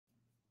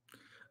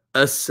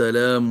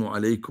Assalamu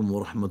alaikum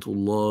wa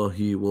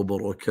rahmatullahi wa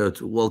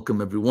barakatuh. Welcome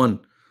everyone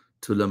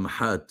to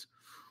Lamahat.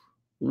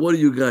 What are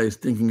you guys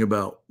thinking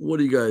about? What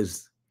are you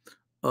guys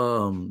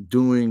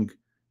doing?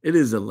 It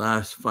is the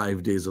last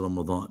 5 days of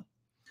Ramadan.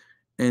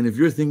 And if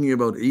you're thinking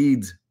about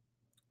Eid,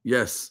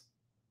 yes,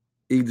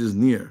 Eid is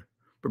near.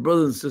 But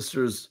brothers and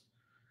sisters,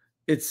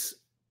 it's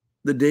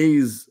the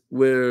days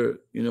where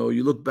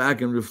you look back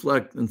and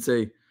reflect and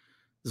say,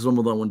 this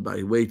Ramadan went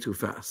by way too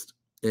fast.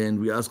 And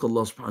we ask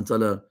Allah subhanahu wa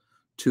ta'ala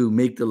to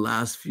make the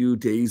last few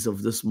days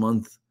of this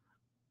month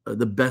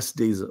the best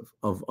days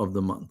of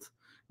the month,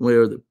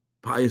 where the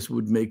pious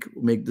would make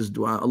this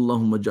dua,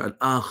 Allahumma ja'al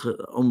akhir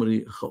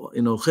umri,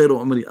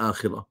 khairu umri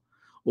akhirah.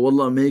 Oh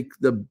Allah, make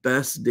the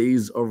best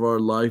days of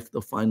our life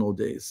the final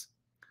days.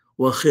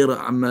 Wa khaira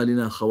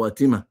amalina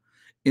khawatimah,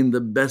 in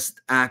the best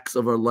acts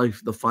of our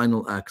life, the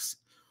final acts.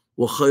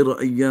 Wa khaira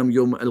ayyam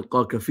yawma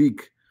alqaka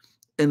feek,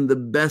 and the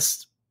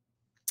best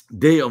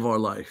day of our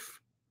life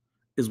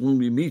is when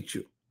we meet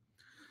you.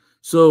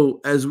 So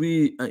as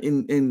we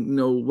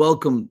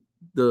welcome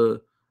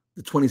the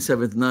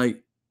 27th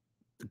night,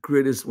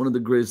 one of the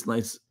greatest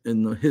nights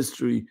in the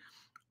history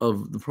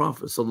of the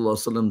Prophet Sallallahu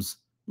Alaihi Wasallam's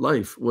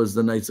life was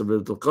the nights of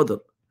Laylatul Qadr,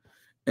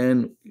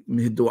 and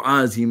the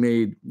du'as he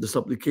made, the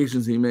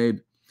supplications he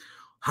made,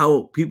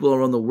 how people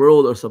around the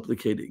world are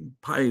supplicating,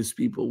 pious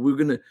people. We're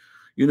gonna,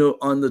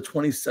 on the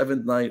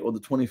 27th night or the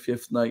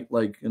 25th night,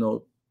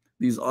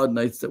 these odd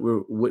nights that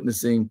we're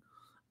witnessing,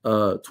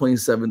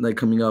 27th night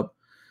coming up,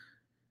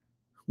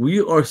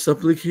 we are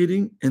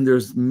supplicating, and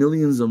there's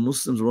millions of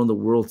Muslims around the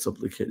world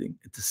supplicating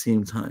at the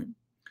same time.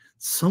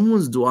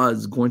 Someone's dua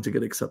is going to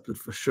get accepted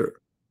for sure.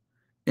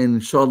 And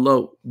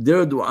inshallah,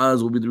 their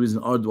du'as will be the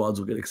reason our du'as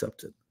will get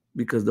accepted,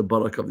 because the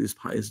barakah of these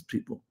pious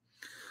people.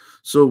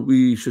 So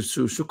we should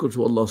show shukr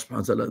to Allah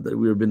subhanahu wa ta'ala that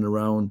we have been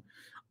around.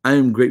 I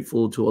am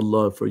grateful to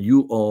Allah for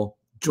you all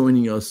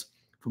joining us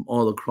from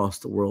all across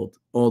the world,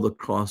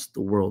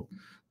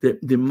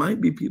 There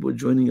might be people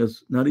joining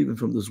us, not even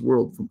from this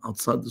world, from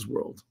outside this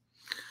world.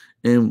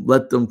 And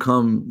let them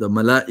come, the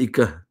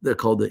malaika, they're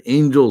called the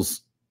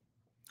angels,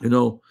 and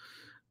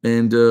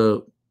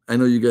I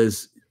know you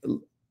guys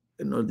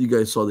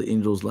saw the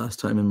angels last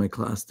time in my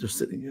class. They're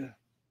sitting here,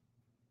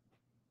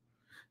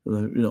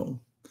 and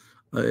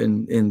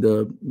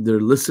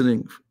they're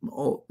listening,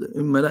 all the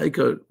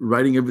malaika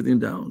writing everything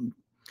down.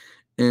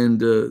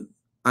 And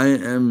I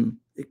am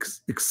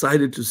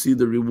excited to see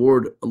the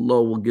reward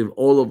Allah will give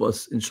all of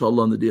us,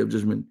 inshallah, on the Day of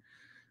Judgment,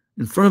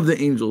 in front of the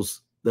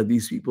angels, that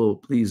these people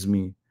please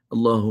me.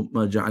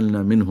 Allahumma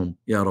ja'alna minhum,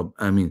 ya Rab,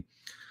 ameen.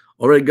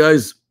 All right,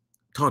 guys,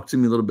 talk to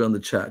me a little bit on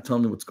the chat. Tell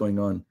me what's going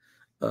on.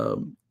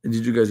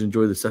 Did you guys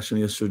enjoy the session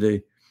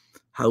yesterday?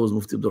 How was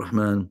Mufti Abdul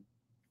Rahman?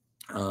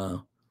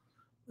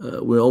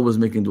 We're always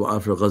making dua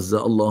for Gaza.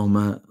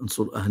 Allahumma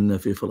ansur ahlna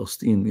fi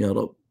Palestine, ya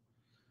Rab,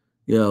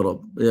 ya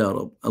Rab, ya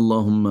Rab.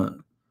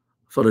 Allahumma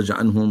faraj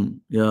anhum,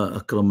 ya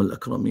akram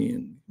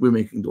al-akrameen. We're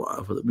making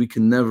dua for them. We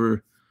can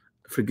never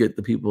forget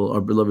the people, our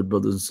beloved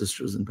brothers and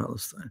sisters in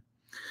Palestine.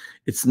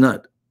 It's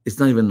not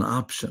even an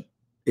option.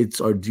 It's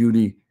our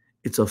duty.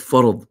 It's a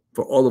fard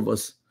for all of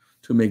us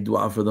to make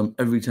dua for them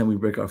every time we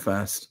break our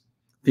fast,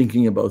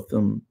 thinking about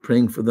them,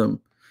 praying for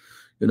them.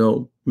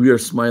 We are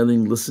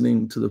smiling,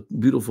 listening to the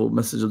beautiful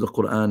message of the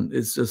Quran.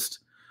 It's just,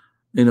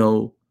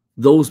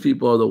 those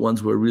people are the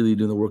ones who are really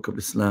doing the work of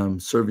Islam,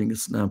 serving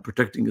Islam,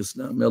 protecting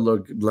Islam. May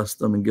Allah bless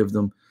them and give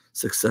them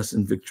success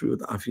and victory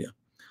with afiyah.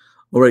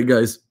 All right,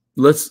 guys,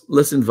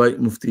 let's invite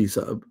Mufti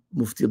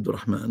Abdul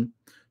Rahman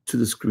to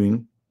the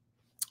screen.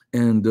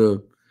 And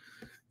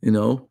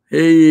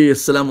hey,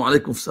 assalamu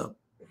alaikum, sir.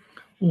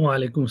 Wa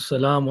alaikum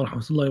assalam wa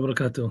rahmatullahi wa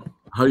barakatuh.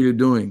 How are you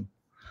doing?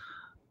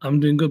 I'm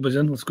doing good,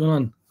 Bajan. What's going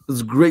on? It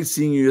was great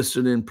seeing you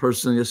yesterday in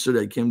person.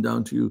 Yesterday I came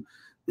down to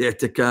the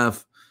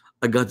i'tikaf.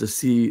 I got to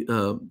see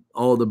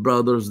all the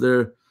brothers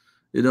there,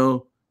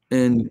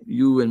 and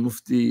you and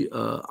Mufti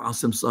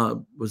Asim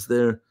Saab were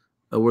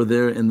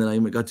there, and then I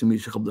got to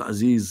meet Shaykh Abdul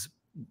Aziz,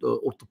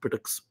 the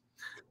orthopedics,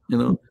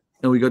 and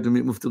we got to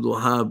meet Mufti Abdul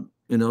Wahab.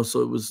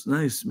 So it was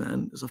nice,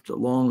 man. It was after a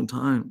long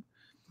time.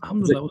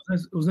 Alhamdulillah,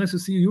 it was nice to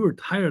see you. You were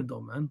tired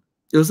though, man.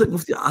 It was like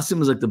Mufti Asim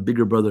was like the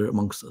bigger brother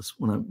amongst us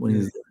when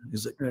he's there.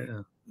 He's like,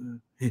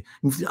 hey,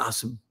 Mufti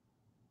Asim.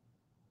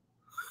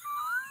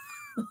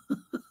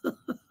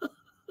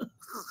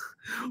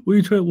 What are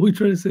you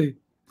trying to say?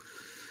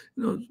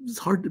 It's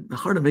hard to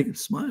make him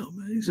smile,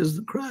 man. He says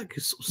the crack.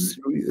 He's so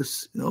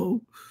serious,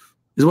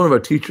 He's one of our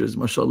teachers,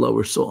 mashallah.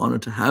 We're so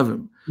honored to have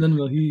him.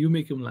 No, you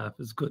make him laugh.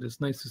 It's good.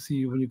 It's nice to see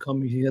you when you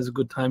come. He has a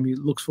good time. He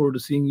looks forward to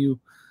seeing you.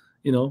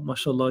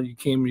 Mashallah, you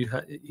came.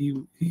 He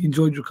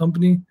enjoyed your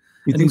company.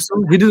 You think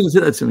so? He didn't say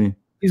that to me.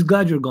 He's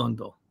glad you're gone,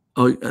 though.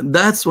 Oh,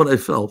 that's what I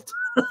felt.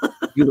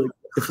 You're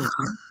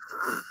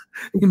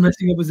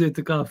messing up his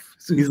i'tikaf.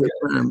 So he's like,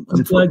 I'm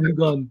glad you're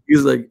gone.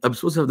 He's like, I'm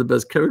supposed to have the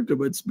best character,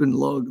 but it's been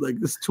long. Like,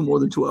 this is more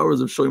than 2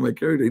 hours of showing my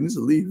character. He needs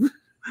to leave.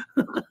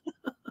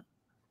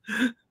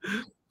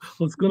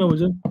 What's going on,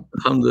 Bajan?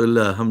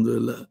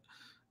 Alhamdulillah.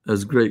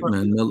 That's great,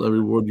 man. May Allah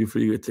reward you for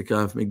your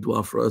itikaf. Make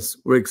dua for us.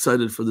 We're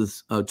excited for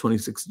this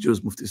 26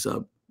 juz, Mufti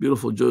Saab.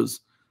 Beautiful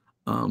juz.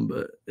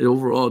 But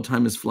overall,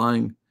 time is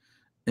flying.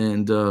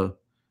 And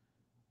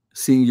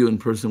seeing you in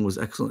person was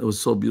excellent. It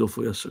was so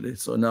beautiful yesterday.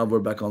 So now we're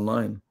back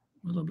online.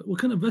 What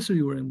kind of vest are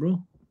you wearing,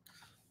 bro?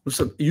 What's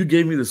up? You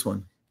gave me this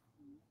one.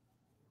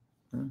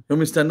 You want me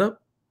to stand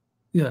up?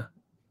 Yeah.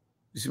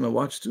 You see my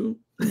watch too?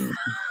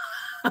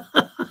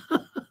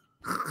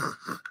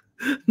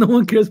 No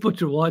one cares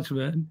about your watch,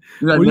 man.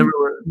 Yeah,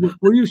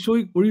 were you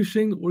showing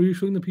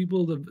the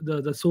people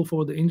the sofa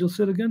where the angels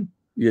sit again?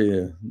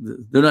 Yeah.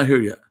 They're not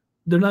here yet.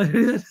 They're not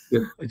here yet?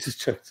 Yeah, I just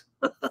checked.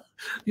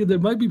 Yeah, there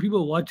might be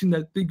people watching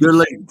that think they're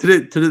late.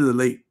 Today they're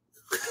late.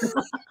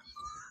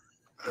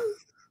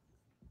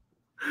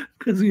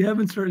 Because we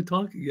haven't started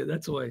talking yet.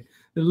 That's why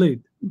they're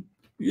late.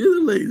 Yeah,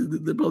 they're late.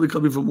 They're probably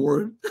coming from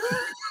work.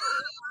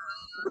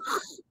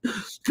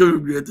 Coming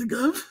from Great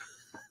Gulf.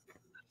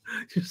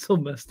 You're so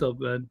messed up,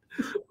 man.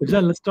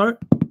 Jan, let's start.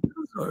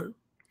 Sorry.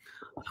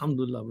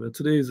 Alhamdulillah, bro.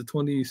 Today is the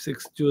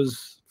 26th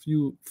juz.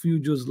 Few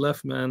juz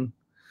left, man.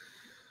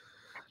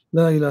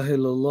 La ilaha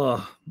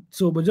illallah.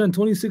 So, Bajan,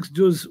 26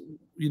 juz,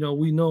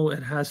 we know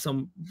it has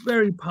some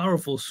very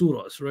powerful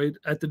surahs, right?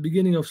 At the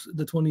beginning of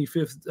the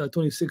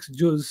 26th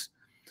juz,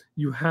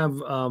 you have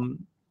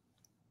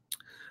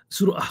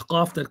Surah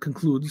Ahqaf that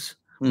concludes,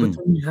 but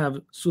then you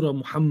have Surah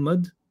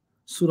Muhammad,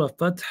 Surah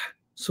Fath,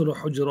 Surah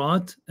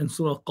Hujurat, and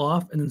Surah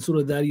Qaf, and then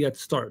Surah Dhariyat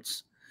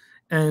starts.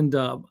 And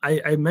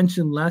I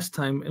mentioned last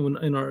time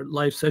in our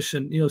live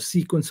session,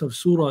 sequence of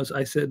surahs,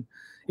 I said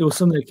it was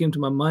something that came to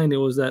my mind. It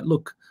was that,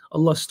 look,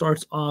 Allah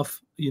starts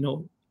off,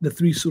 the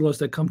three surahs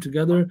that come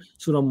together,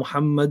 Surah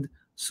Muhammad,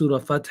 Surah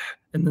Fath,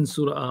 and then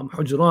Surah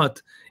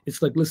Hujurat.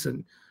 It's like,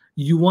 listen,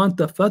 you want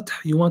the Fath,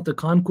 you want the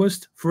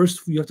conquest,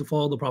 first you have to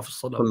follow the Prophet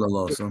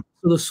ﷺ. So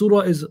the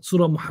surah is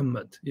Surah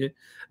Muhammad. Yeah?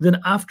 Then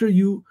after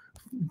you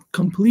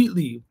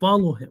completely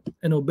follow him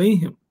and obey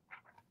him,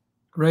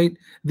 right?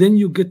 Then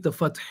you get the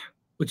Fath,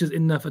 which is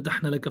Inna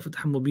Fatahna Laka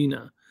Fathan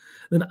Mubina.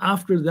 Then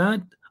after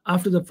that,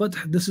 after the Fath,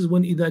 this is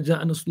when إِذَا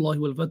جَاءَ نَصْرُ اللَّهِ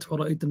وَالْفَتْحُ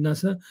وَرَأَيْتَ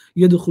النَّاسَ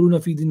يَدْخُلُونَ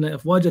فِي دِينِ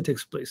اللَّهِ أَفْوَاجًا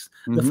takes place.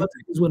 The Fath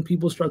is when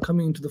people start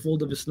coming into the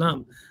fold of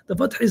Islam. The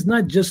Fath is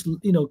not just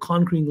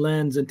conquering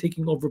lands and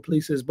taking over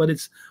places, but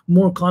it's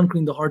more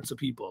conquering the hearts of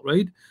people,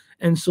 right?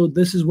 And so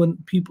this is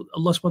when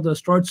Allah subhanahu wa ta'ala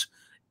starts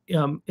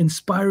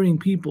inspiring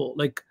people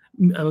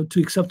to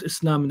accept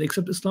Islam, and they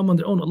accept Islam on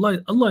their own.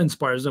 Allah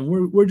inspires them.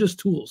 We're just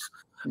tools.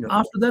 Yeah.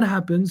 After that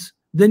happens,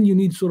 then you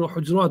need Surah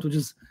Hujurat, which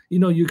is,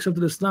 you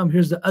accepted Islam.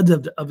 Here's the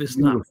adab of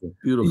Islam.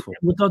 Beautiful.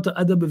 Without the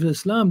adab of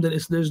Islam, then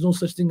there's no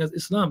such thing as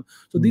Islam.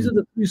 So these are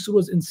the three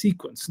surahs in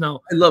sequence.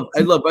 Now, I love.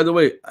 By the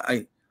way,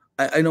 I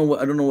know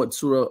I don't know what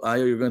surah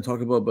ayah you're going to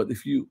talk about, but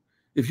if you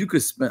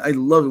could spend, I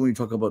love it when you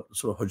talk about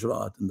Surah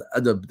Hujurat and the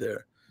adab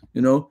there.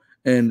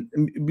 And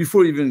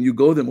before even you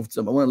go there, Mufti,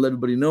 I want to let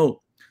everybody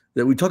know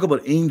that we talk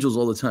about angels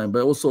all the time,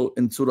 but also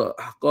in Surah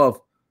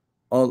Ahqaf,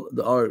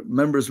 our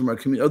members from our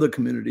other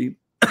community,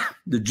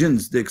 the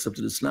jinns, they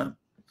accepted Islam.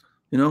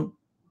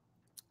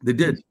 They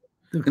did.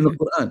 In the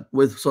Quran,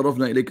 with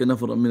Sarafna ilayka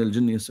nafaran min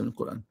al-jinni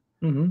yastami'una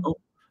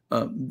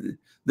al-Quran.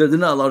 They're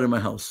not allowed in my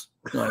house.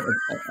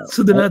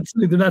 So they're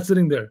not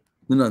sitting there.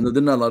 No,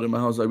 they're not allowed in my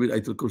house. I read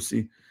Ayatul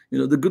Kursi.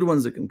 The good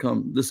ones that can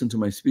come listen to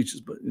my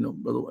speeches, but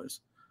otherwise,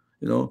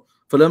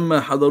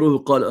 فَلَمَّا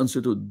حَضَرُوهُ قَالَ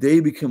أَنصِتُوا.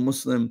 They became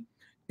Muslim,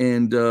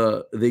 and they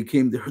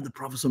heard the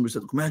Prophet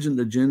recite. Imagine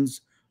the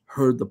jinns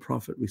heard the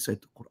Prophet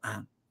recite the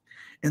Quran.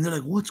 And they're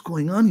like, what's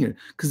going on here?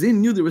 Because they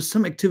knew there was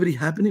some activity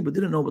happening, but they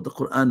didn't know about the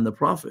Quran and the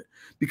Prophet.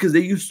 Because they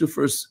used to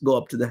first go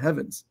up to the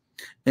heavens.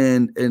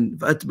 And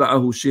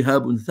فَأَتْبَعَهُ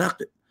شِهَابٌ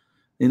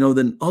ثَاقِبٌ.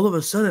 Then all of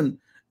a sudden,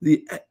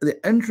 the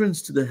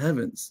entrance to the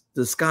heavens,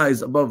 the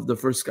skies above the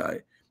first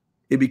sky,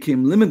 it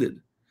became limited.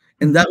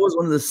 And that was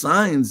one of the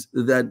signs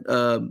that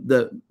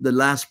the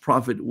last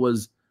prophet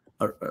was,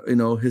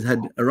 had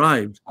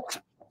arrived.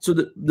 So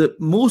the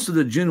most of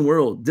the jinn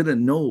world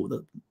didn't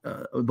know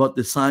about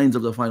the signs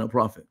of the final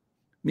prophet.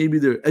 Maybe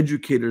their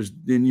educators,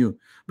 they knew,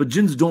 but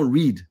jinns don't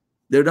read.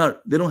 They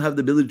don't have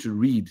the ability to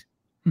read,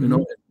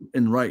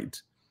 and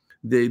write.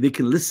 They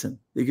can listen.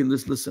 They can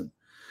just listen,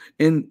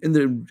 and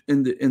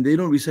they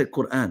don't recite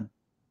Quran.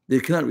 They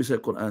cannot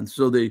recite Quran,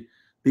 so they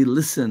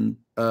listen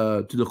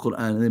to the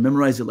Quran and they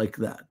memorize it like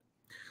that.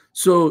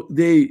 So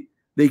they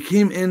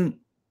came in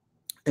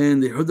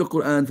and they heard the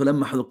Quran.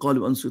 فَلَمَّا حَضَرُوا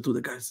قَالُوا أَنصِتُوا.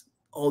 The guys,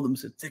 all of them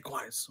said, "Stay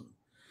quiet."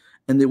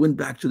 And they went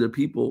back to their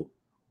people.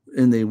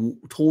 And they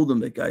told them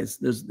that, guys,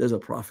 there's a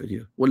prophet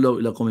here.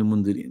 وَاللَّهُ إِلَىٰ قَوْمٍ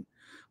مُنذِرِينَ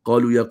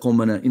قَالُوا يَا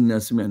قَوْمَنَا إِنَّا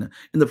سِمِعْنَا.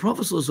 And the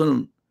Prophet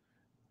ﷺ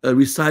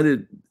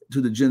recited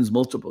to the jinns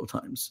multiple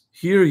times.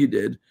 Here he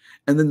did.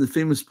 And then the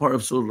famous part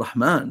of Surah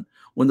Rahman,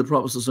 when the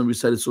Prophet ﷺ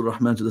recited Surah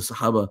Rahman to the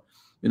Sahaba,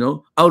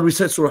 I would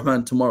recite Surah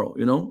Rahman tomorrow,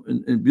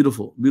 in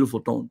beautiful, beautiful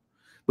tone.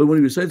 But when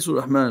he recited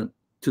Surah Rahman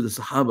to the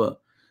Sahaba,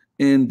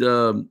 and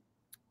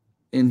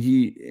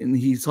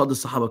he saw the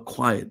Sahaba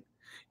quiet,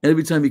 and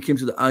every time he came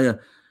to the ayah,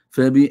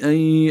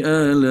 فَبِأَيِّ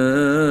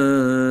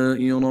آلَاءِ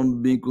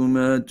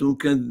رَبِّكُمَا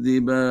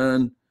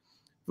تُكَذِّبَانِ.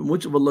 from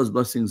which of Allah's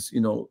blessings,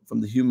 from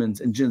the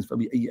humans and jinns,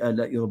 فَبِأَيِّ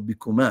آلَاءِ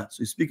رَبِّكُمَا. So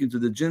he's speaking to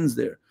the jinns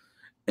there.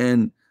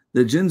 And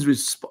the jinns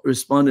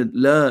responded,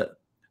 لا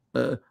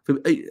لا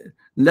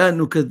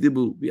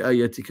نكذب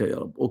بآياتك يا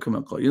رب, or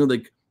كما قال,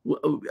 like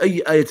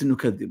أي آية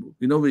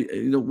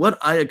نكذب, what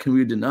ayah can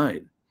we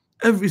deny?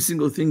 Every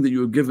single thing that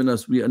you have given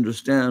us, we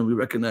understand, we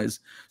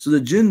recognize. So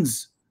the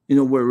jinns,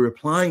 were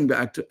replying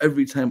back to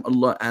every time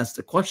Allah asked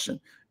a question.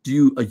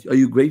 Are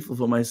you grateful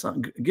for my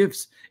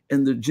gifts?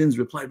 And the jinns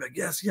replied back,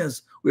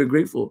 yes, we're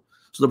grateful.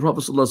 So the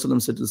Prophet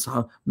ﷺ said to the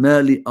Sahaba,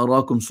 Mali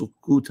arakum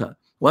sukuta.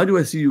 Why do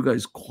I see you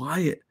guys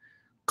quiet?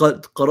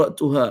 قَدْ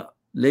قَرَأْتُهَا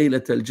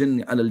لَيْلَةَ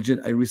الْجِنِّ عَلَى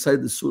الْجِنِّ. I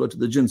recite the surah to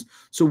the jinns.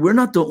 So we're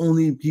not the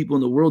only people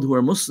in the world who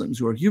are Muslims,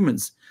 who are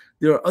humans.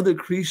 There are other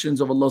creations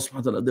of Allah subhanahu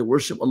wa ta'ala that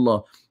worship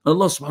Allah.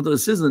 Allah subhanahu wa ta'ala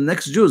says in the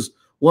next juz,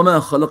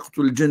 وَمَا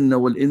خَلَقْتُ الْجِنَّ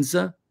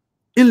وَالْإِنسَ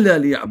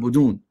إِلَّا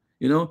لِيَعْبُدُونَ.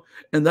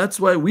 And that's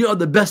why we are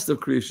the best of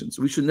creations.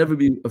 We should never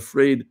be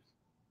afraid,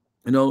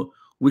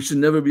 we should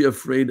never be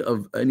afraid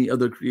of any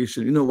other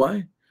creation. You know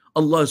why?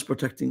 Allah is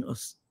protecting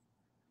us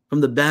from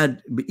the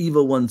bad, the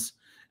evil ones.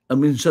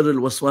 من شر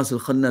الوسواس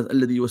الخناس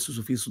الذي يوسوس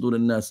في صدور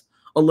الناس.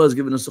 Allah has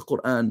given us the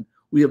Quran.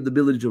 We have the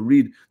ability to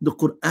read. The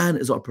Quran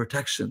is our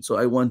protection. So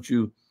I want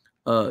you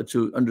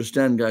to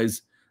understand,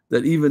 guys,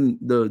 that even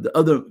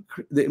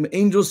the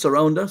angels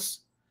surround us.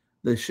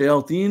 The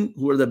shayateen,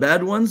 who are the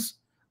bad ones,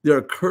 they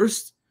are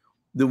cursed.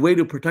 The way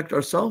to protect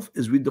ourselves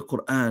is read the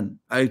Quran,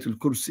 Ayatul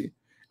Kursi.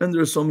 And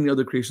there are so many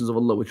other creations of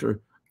Allah which are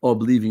all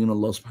believing in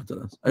Allah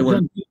subhanahu wa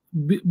ta'ala.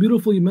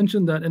 Beautiful you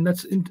mentioned that, and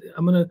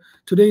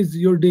today's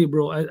your day,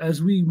 bro.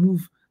 As we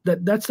move,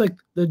 that's like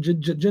the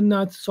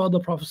Jannat saw the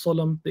Prophet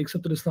ﷺ, they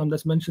accepted Islam.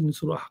 That's mentioned in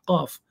Surah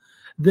Ahqaf.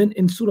 Then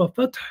in Surah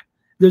Fath,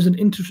 there's an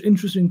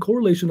interesting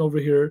correlation over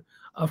here.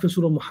 After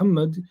Surah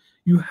Muhammad,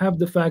 you have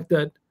the fact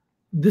that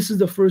this is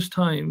the first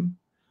time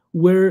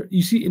where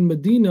you see in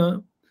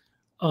Medina,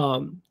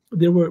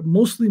 there were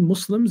mostly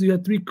Muslims. You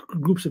had three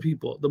groups of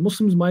people. The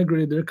Muslims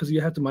migrated there because you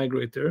had to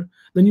migrate there.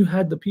 Then you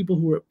had the people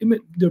who were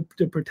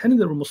they're pretending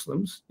they were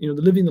Muslims. They're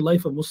living the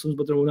life of Muslims,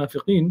 but they're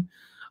munafiqeen.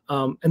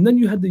 And then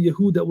you had the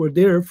Yahud that were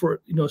there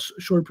for a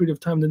short period of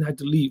time, then had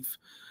to leave.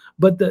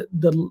 But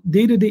the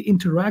day-to-day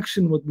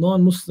interaction with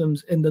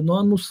non-Muslims and the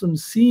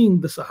non-Muslims seeing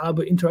the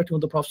Sahaba interacting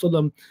with the Prophet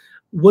ﷺ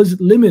was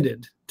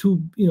limited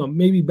to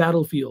maybe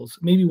battlefields,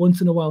 maybe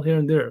once in a while here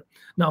and there.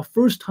 Now,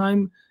 first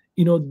time,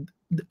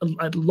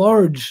 at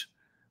large,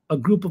 a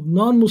group of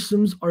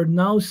non-Muslims are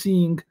now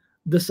seeing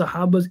the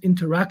Sahaba's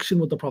interaction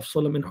with the Prophet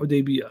ﷺ in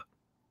Hudaybiyah.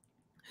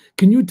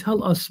 Can you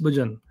tell us,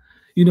 Bajan,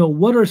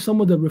 what are some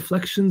of the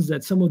reflections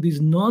that some of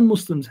these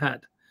non-Muslims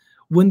had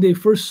when they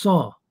first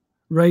saw,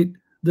 right?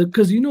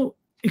 Because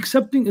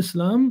accepting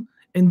Islam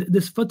and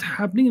this fath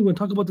happening, and we'll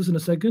talk about this in a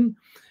second,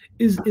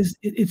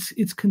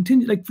 it's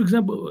continued. Like, for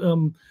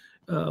example,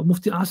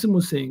 Mufti Asim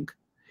was saying,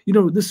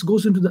 this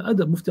goes into the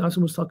adab. Mufti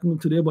Asim was talking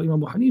today about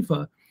Imam Abu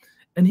Hanifa,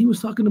 and he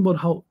was talking about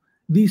how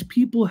these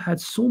people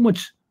had so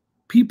much,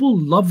 people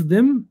loved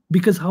them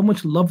because how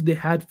much love they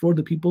had for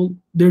the people,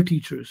 their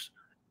teachers,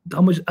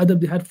 how much adab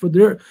they had for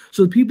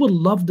so people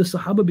loved the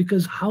Sahaba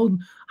because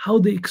how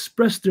they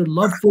expressed their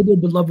love for their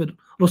beloved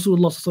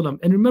Rasulullah sallallahu alaihi wasallam.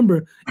 And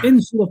remember,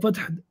 in Surah Fath,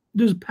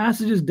 there's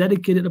passages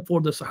dedicated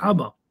for the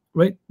Sahaba,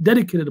 right?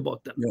 Dedicated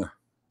about them. Yeah.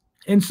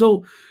 And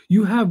so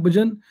you have,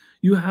 Bajan,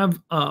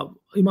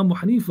 Imam Abu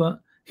Hanifa,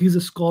 he's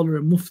a scholar,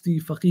 a mufti,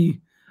 faqih,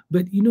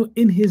 but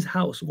in his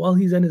house, while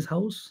he's in his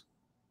house,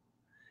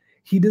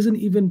 he doesn't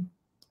even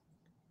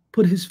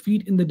put his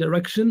feet in the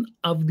direction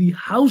of the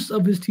house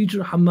of his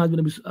teacher, Hamad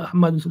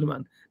bin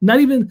Sulaiman. Not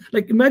even,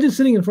 like, imagine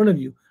sitting in front of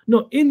you.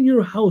 No, in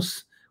your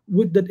house,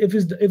 with that,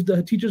 if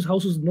the teacher's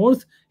house is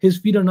north, his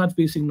feet are not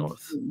facing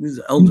north. These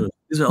are elders.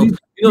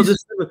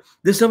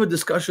 This type of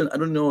discussion, I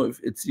don't know if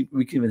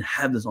we can even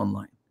have this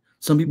online.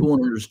 Some people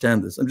won't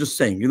understand this. I'm just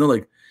saying,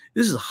 like,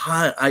 this is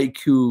high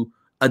IQ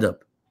adab,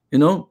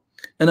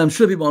 and I'm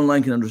sure people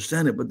online can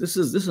understand it, but this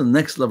is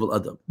next level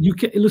adab. You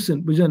can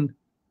listen, Bajan.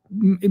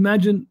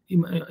 Imagine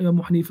Imam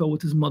Abu Hanifa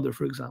with his mother,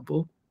 for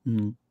example.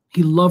 Mm-hmm.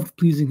 He loved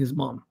pleasing his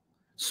mom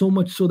so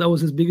much so that was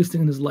his biggest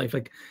thing in his life.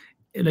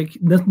 Like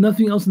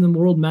nothing else in the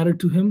world mattered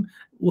to him.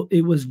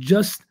 It was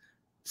just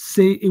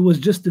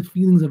the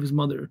feelings of his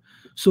mother.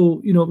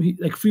 So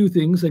few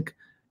things like,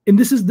 and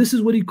this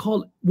is what he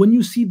called, when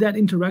you see that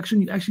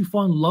interaction, you actually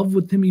fall in love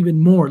with him even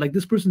more. Like,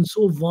 this person's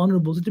so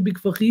vulnerable, such a big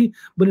faqih,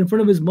 but in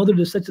front of his mother,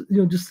 there's such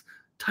a just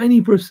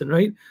tiny person,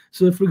 right?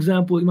 So, for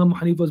example, Imam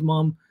Abu Hanifa's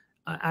mom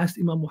asked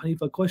Imam Abu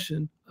Hanifa a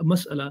question, a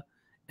mas'ala,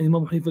 and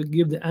Imam Abu Hanifa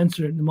gave the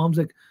answer, and the mom's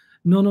like,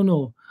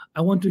 no,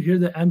 I want to hear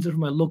the answer from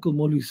my local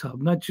Maulvi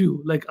Sahib, not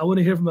you. Like, I want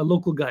to hear from my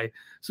local guy.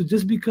 So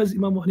just because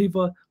Imam Abu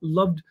Hanifa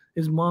loved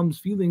his mom's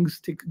feelings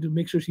to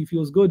make sure she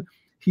feels good,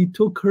 he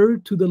took her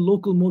to the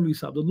local Maulvi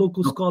Sahib, the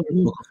local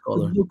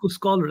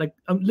scholar, like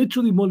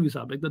literally Maulvi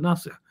Sahib, like the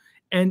Nasir,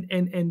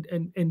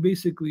 and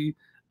basically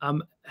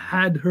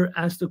had her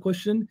ask the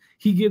question,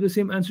 he gave the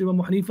same answer to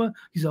Imam Hanifa.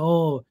 He said,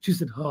 oh, she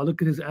said, oh,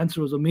 look at his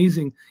answer, was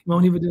amazing.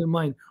 Imam Hanifa didn't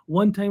mind.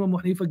 One time Imam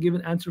Hanifa gave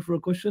an answer for a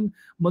question.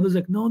 Mother's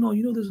like, no, no,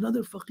 there's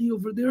another faqih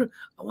over there.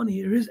 I want to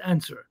hear his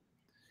answer.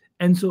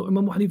 And so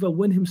Imam Hanifa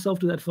went himself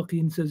to that faqih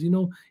and says,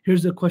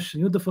 here's the question.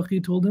 You know what the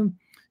faqih told him?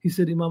 He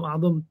said, Imam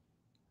Adam,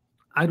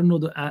 I don't know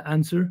the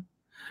answer.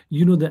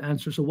 You know the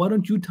answer. So why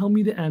don't you tell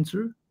me the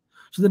answer?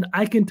 So then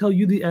I can tell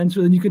you the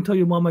answer, then you can tell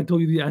your mom I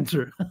told you the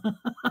answer.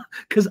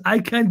 Because I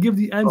can't give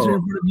the answer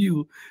in front of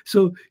you.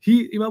 So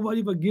Imam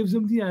Hanifa gives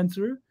him the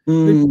answer,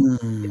 then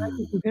he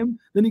answers to him,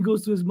 then he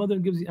goes to his mother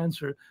and gives the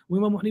answer.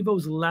 When Imam Hanifa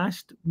was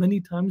lashed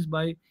many times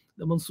by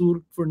the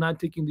Mansur for not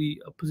taking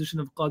the position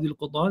of Qadi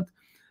al-Qudat,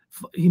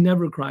 he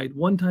never cried.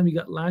 One time he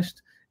got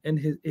lashed and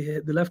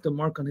they left a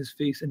mark on his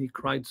face and he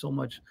cried so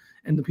much.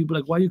 And the people are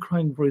like, why are you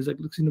crying for? He's like,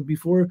 look,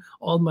 before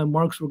all my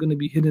marks were going to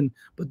be hidden,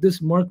 but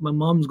this mark my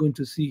mom's going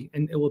to see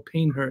and it will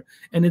pain her.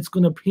 And it's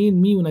going to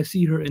pain me when I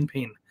see her in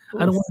pain.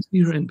 Oof. I don't want to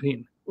see her in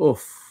pain.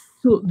 Oof.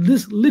 So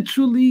this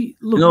literally,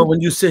 look.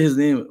 When you say his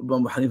name,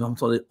 Imam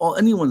Hanifa, all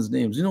anyone's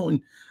names,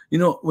 when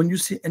you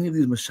say any of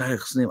these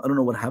mashaykh's name, I don't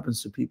know what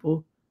happens to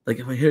people. Like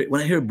when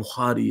I hear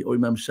Bukhari or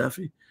Imam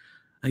Shafi,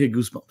 I get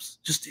goosebumps.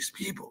 Just these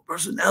people,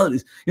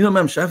 personalities.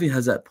 Imam Shafi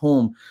has that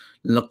poem,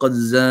 لَقَدْ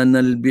زَانَ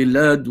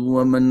الْبِلَادُ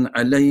وَمَنْ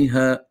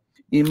عَلَيْهَا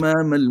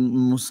إِمَامَ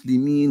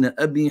الْمُسْلِمِينَ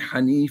أَبِي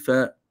حَنِيفَ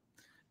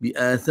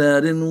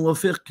بِآثَارٍ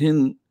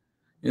وَفِقْهٍ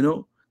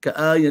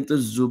كآية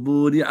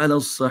الزبور على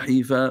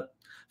الصحيفة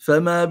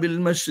فما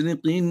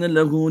بالمشرقين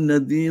له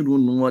نذير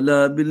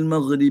ولا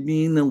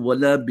بالمغربين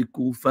ولا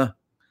بكوفة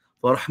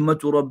فرحمة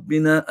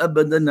ربنا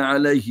أبدا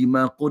عليه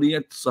ما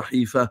قرئت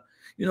صحيفة.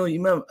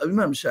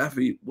 Imam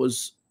Shafi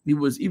was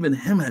even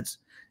him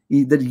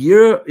the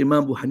year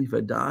Imam Abu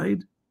Hanifa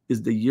died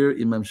is the year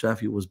Imam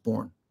Shafi was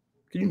born.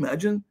 Can you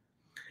imagine?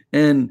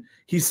 And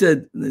he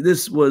said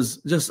this was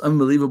just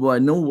unbelievable.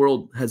 The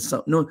world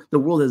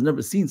has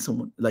never seen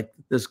someone like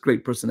this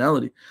great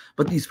personality.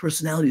 But these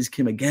personalities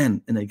came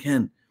again and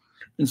again.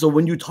 And so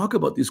when you talk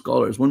about these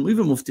scholars, when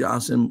even Mufti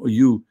Asim or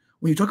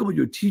when you talk about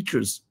your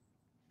teachers,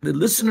 the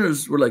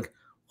listeners were like,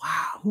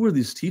 wow, who are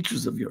these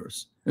teachers of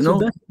yours? That's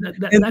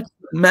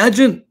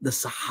imagine the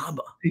Sahaba.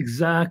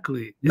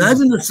 Exactly.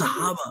 Imagine the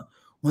Sahaba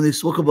when they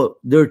spoke about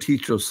their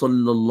teacher,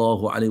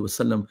 sallallahu alayhi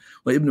wasallam.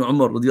 When Ibn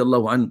Umar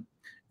radiallahu anhu,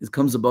 it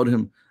comes about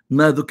him,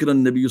 ما ذكر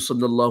النبي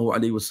صلى الله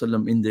عليه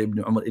وسلم عند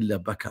ابن عمر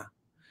إلا بكى.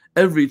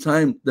 Every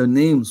time the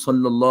name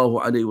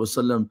sallallahu alayhi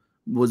wasallam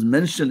was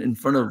mentioned in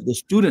front of the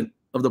student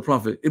of the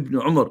Prophet, Ibn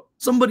Umar,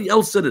 somebody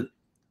else said it,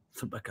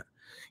 فبكى.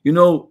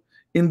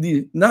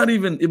 Not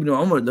even Ibn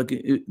Umar, like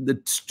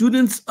the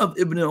students of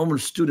Ibn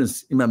Umar's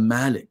students, Imam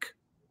Malik,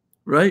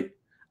 right?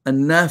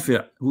 And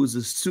Nafi', who is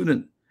a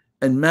student,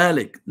 and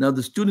Malik, now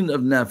the student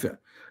of Nafi'.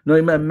 Now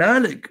Imam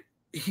Malik,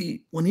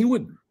 when he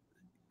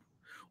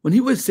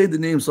would say the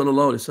name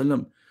sallallahu alaihi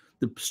wasallam,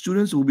 the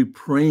students would be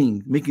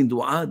praying, making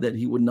dua that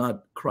he would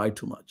not cry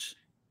too much.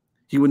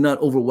 He would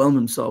not overwhelm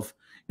himself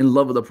in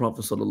love of the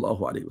Prophet sallallahu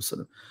alaihi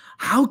wasallam.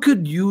 How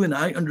could you and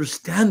I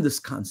understand this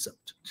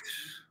concept?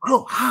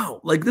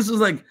 How? Like this is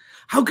like,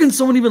 how can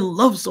someone even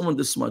love someone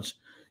this much?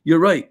 You're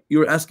right. You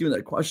were asking me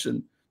that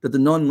question that the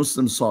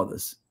non-Muslims saw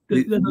this.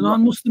 The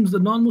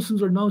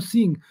non-Muslims are now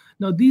seeing.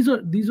 Now these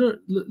are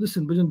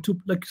listen,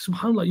 like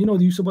subhanAllah, you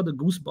used about the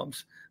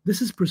goosebumps.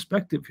 This is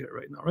perspective here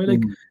right now, right?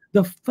 Like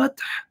the Fath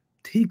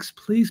takes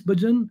place,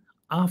 Bajan,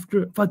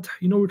 after Fath.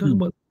 We're talking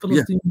about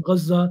Palestine,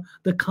 Gaza,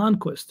 the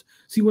conquest.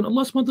 See, when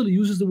Allah subhanahu wa ta'ala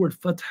uses the word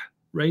Fath,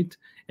 right?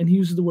 And he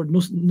uses the word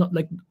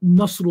like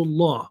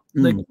Nasrullah.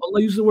 Like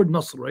Allah uses the word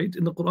Nasr, right?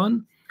 In the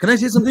Quran. Can I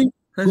say something?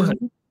 Go ahead.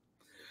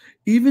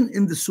 Even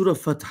in the Surah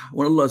Fath,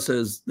 when Allah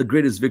says the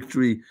greatest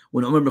victory,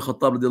 when Umar ibn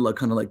Khattab radiallahu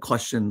kind of like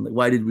questioned, like,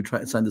 why did we try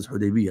to sign this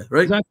Hudaybiyah,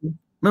 right? Exactly.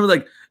 Remember,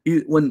 like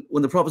when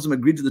the Prophet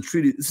agreed to the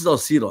treaty, this is all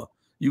Seerah.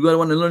 You gotta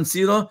want to learn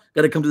Seerah,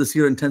 gotta come to the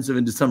Seerah intensive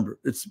in December.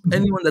 It's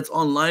anyone that's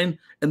online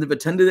and they've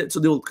attended it, so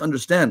they will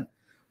understand.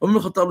 Umar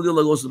ibn Khattab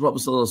radiallahu goes to the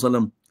Prophet sallallahu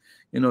alaihi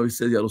wasallam, he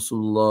said, Ya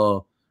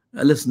Rasulullah,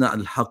 alasna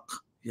al-haq.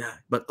 Yeah,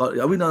 but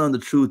are we not on the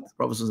truth? The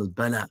Prophet says,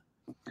 Bala.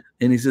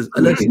 And he says,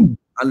 alasna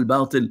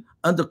al-batil.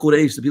 And the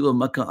Quraysh, the people of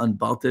Makkah, on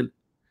batil.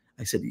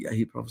 I said, yeah.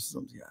 Prophet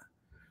says, yeah.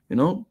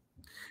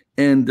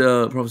 And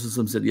Prophet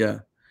said, yeah.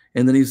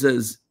 And then he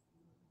says,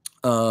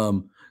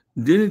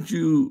 didn't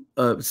you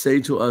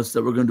say to us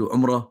that we're going to do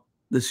Umrah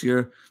this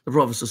year? The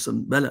Prophet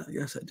said, Bala.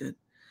 Yes, I did.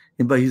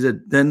 But he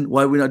said, then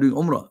why are we not doing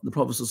Umrah? The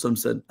Prophet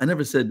said, I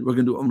never said we're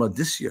going to do Umrah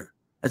this year.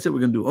 I said we're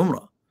going to do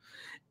Umrah.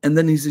 And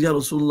then he said, Ya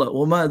Rasulullah,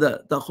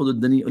 وَمَاذَا تَأْخُذُ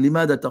الدَّنِيَّةَ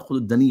لِمَاذَا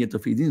تَأْخُذُ الدَّنِيَّةَ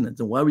فِي دِينِنَا?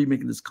 Then why are we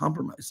making this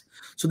compromise?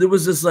 So there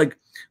was this like,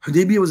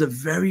 Hudaybiyah was a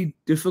very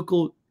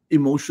difficult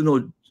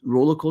emotional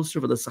roller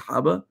coaster for the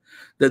Sahaba,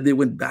 that they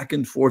went back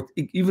and forth,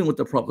 even with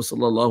the Prophet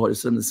sallallahu alaihi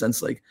wasallam, in the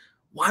sense like,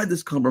 why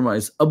this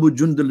compromise? Abu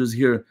Jundal is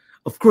here.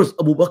 Of course,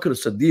 Abu Bakr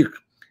as-Siddiq,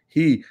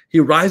 he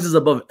rises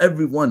above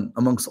everyone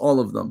amongst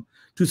all of them,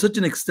 to such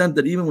an extent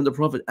that even when the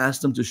Prophet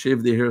asked them to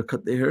shave their hair,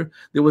 cut their hair,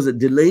 there was a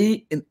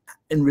delay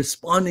in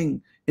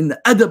responding in the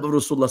adab of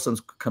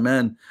Rasulullah's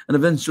command. And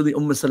eventually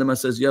Salama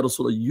says, Ya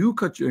Rasulullah, you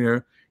cut your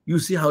hair, you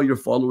see how your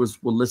followers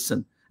will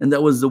listen. And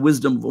that was the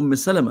wisdom of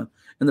Salama.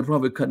 And the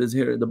Prophet cut his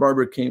hair. The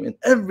barber came and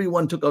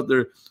everyone took out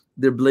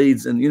their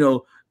blades and,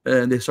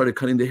 and they started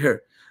cutting their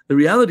hair. The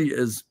reality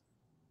is,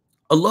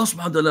 Allah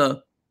subhanahu wa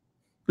ta'ala,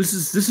 this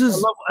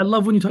is I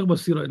love when you talk about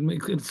seerah.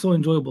 It's so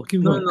enjoyable.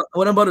 Keep going. No,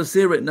 what I'm about to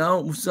say right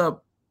now, Musab,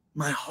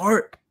 my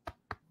heart,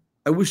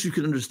 I wish you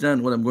could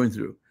understand what I'm going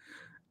through.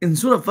 In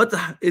Surah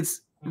Fatah,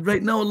 it's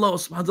right now Allah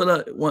subhanahu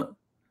wa ta'ala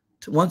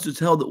wants to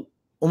tell the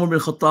Umar bin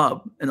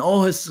Khattab and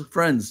all his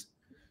friends,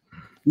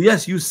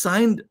 yes, you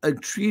signed a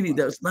treaty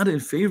that's not in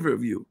favor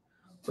of you.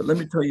 But let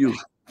me tell you,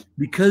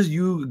 because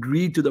you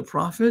agreed to the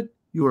Prophet,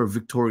 you are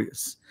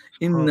victorious.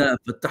 Inna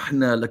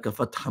fatahna laka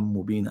fatham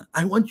mubina.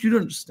 I want you to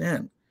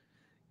understand.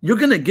 You're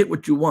going to get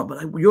what you want,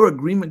 but your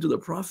agreement to the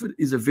Prophet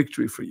is a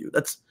victory for you.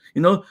 That's,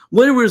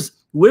 where was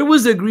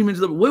the agreement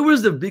to where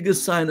was the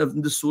biggest sign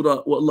of the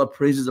surah where Allah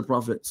praises the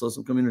Prophet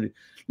community?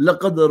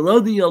 لَقَدْ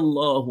رَضِيَ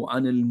اللَّهُ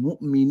عَنِ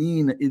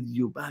الْمُؤْمِنِينَ إِذْ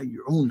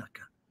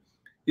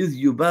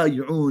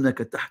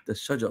يُبَايِعُونَكَ تَحْتَ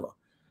الشَّجَرَةِ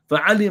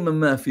فَعَلِمَ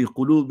مَا فِي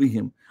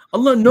قُلُوبِهِمْ.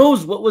 Allah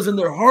knows what was in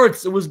their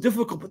hearts. It was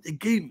difficult, but they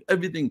gave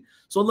everything.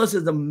 So Allah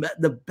says one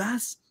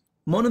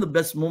of the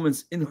best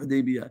moments in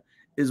Hudaybiyah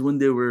is when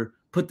they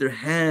put their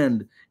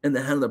hand in the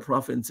hand of the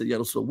Prophet and said, Ya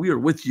Rasul, we are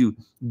with you,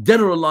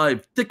 dead or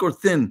alive, thick or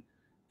thin.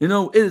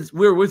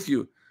 We're with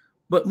you.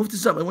 But Mufti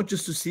Sahib, I want you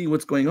to see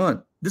what's going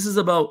on. This is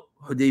about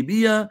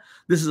Hudaybiyah.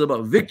 This is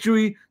about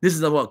victory. This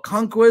is about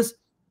conquest.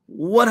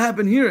 What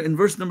happened here in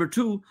verse number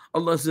 2?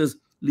 Allah says,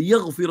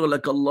 لِيَغْفِرَ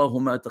لَكَ اللَّهُ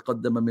مَا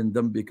تَقَدَّمَ مِن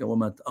ذَنْبِكَ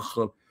وَمَا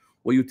تَأَخَّرَ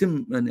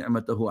وَيُتِمَّ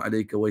نِعْمَتَهُ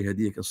عَلَيْكَ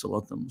وَيَهْدِيَكَ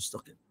صِرَاطًا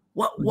مُسْتَقِيمًا.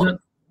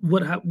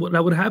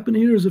 What would happen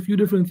here is a few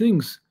different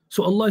things.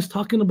 So Allah is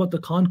talking about the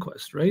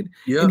conquest, right?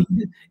 Yeah.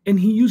 And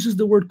he uses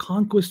the word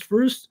conquest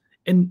first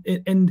and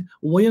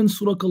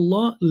وَيَنْصُرَكَ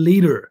اللَّهُ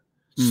later.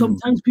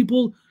 Sometimes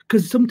people,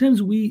 because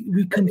sometimes we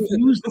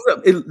confuse.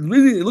 It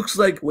really looks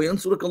like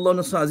وَيَنْصُرَكَ اللَّهُ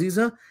نَصْرًا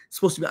عَزِيزًا. It's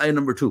supposed to be ayah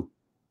number 2.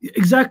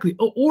 Exactly.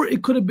 Or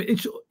it could have been,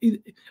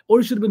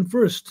 or it should have been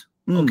first.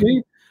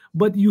 Okay.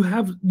 But you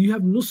have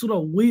nusra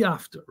way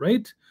after,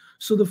 right?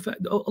 So the fact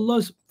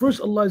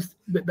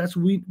that's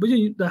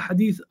the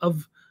hadith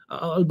of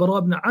Al-Bara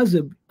ibn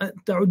Azib,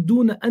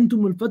 تعدون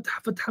أنتم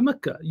الفتح فتح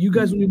مكة. You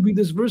guys, when you read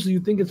this verse,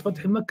 you think it's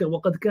Fath Makkah.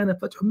 وقد كان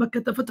فتح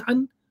مكة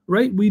فتحا,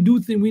 right? We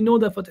know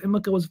that Fath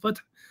Makkah was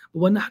Fath.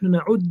 ونحن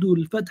نعد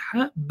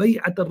الفتح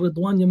بيعة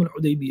الرضوان يوم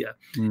الحديبية.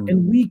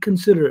 And we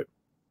consider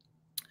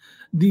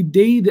the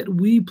day that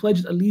we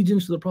pledged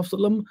allegiance to the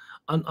Prophet on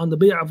the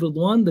Bay'ah of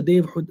Ridwan, the day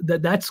of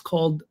that's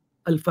called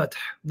Al-Fath.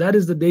 That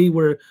is the day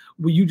where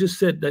you just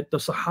said that the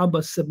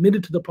Sahaba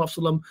submitted to the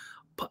Prophet.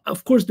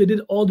 Of course, they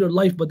did all their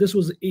life, but this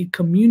was a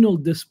communal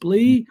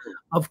display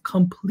of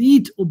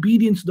complete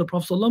obedience to the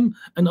Prophet.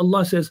 And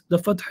Allah says, the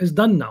Fath is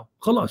done now.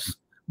 Khalas.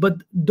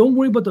 But don't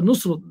worry about the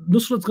Nusra.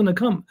 Nusra is going to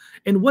come.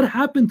 And what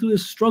happened through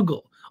this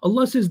struggle?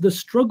 Allah says the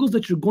struggles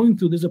that you're going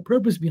through, there's a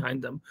purpose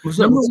behind them.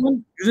 Number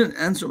one, you didn't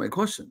answer my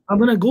question. I'm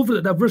going to go for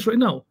that verse right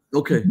now.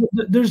 Okay.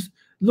 This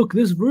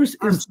verse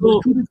is.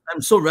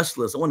 I'm so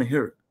restless. I want to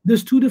hear it.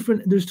 There's two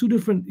different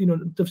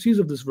tafsirs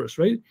of this verse,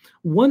 right?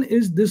 One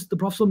is this: the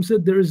Prophet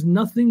said, "There is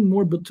nothing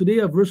more." But today,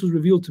 a verse was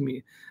revealed to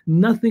me.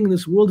 Nothing in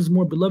this world is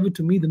more beloved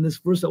to me than this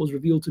verse that was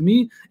revealed to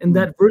me. And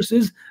that verse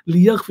is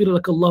لِيَغْفِرَ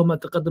لَكَ اللَّهُ مَا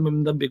تَقَدَّمَ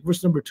مِن ذَنْبِكَ.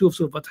 Verse number 2 of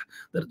Surah Fatah.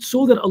 That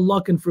so that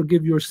Allah can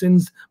forgive your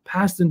sins,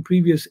 past and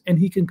previous, and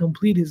He can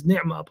complete His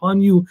ni'mah upon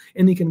you,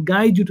 and He can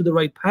guide you to the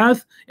right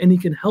path, and He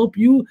can help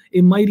you a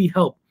mighty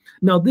help.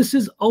 Now, this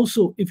is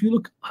also, if you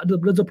look,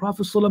 does the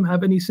Prophet ﷺ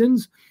have any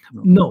sins?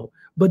 No.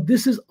 But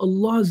this is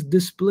Allah's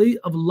display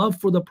of love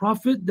for the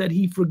Prophet, that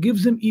He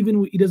forgives him even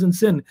when he doesn't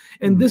sin.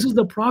 And this is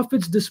the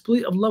Prophet's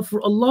display of love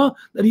for Allah,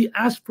 that he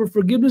asks for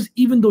forgiveness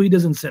even though he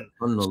doesn't sin.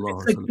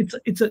 So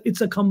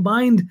it's a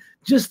combined,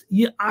 just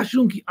ye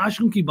ashun ki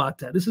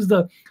baat hai. This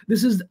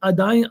is a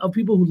dying of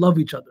people who love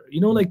each other.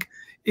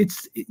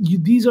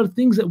 These are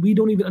things that we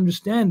don't even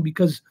understand,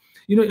 because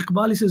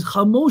Iqbal says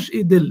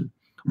khamosh-e-dil.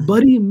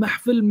 Bari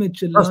mahfil mein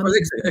chillana.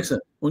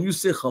 Excellent. When you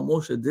say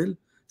khamosh-e-dil,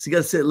 so you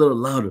got to say it a little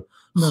louder.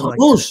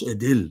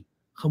 Khamosh-e-dil.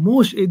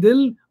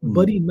 Khamosh-e-dil,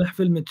 bari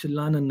mahfil mein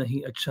chillana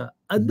nahi acha.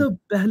 Adab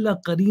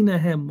pehla qareena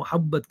hai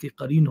muhabbat ke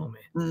qareenon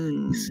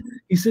mein.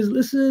 He says,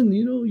 listen,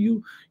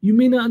 you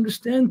may not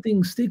understand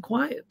things. Stay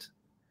quiet.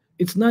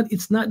 It's not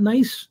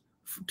nice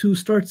to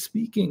start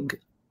speaking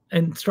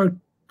and start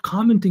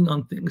commenting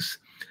on things.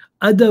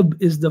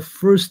 Adab is the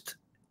first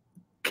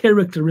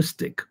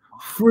characteristic.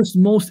 The first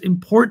most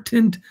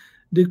important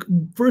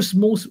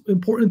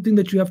thing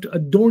that you have to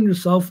adorn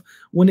yourself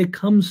when it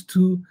comes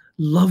to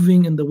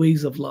loving in the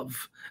ways of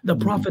love. The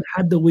Prophet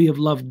had the way of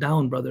love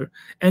down, brother.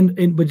 And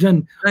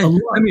Bajan,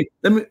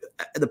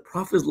 the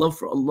Prophet's love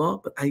for Allah,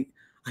 but I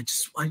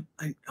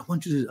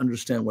want you to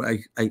understand what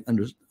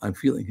I'm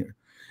feeling here.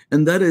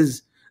 And that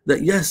is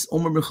that, yes,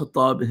 Umar bin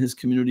Khattab and his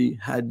community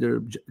had their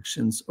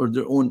objections or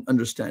their own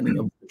understanding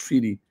of the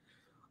treaty.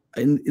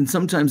 And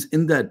sometimes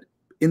in that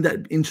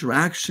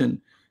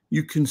interaction,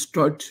 you can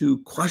start to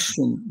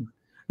question.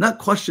 not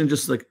question,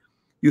 just like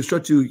you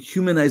start to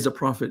humanize the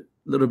Prophet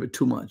a little bit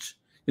too much.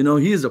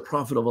 He is a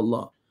Prophet of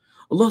Allah.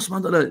 Allah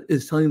subhanahu wa ta'ala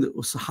is telling the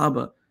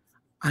Sahaba,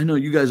 I know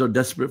you guys are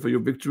desperate for your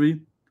victory,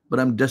 but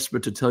I'm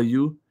desperate to tell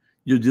you,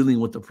 you're dealing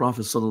with the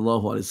Prophet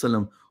sallallahu alaihi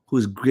wasallam, who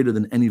is greater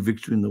than any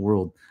victory in the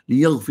world.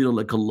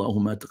 لِيَغْفِرَ لَكَ اللَّهُ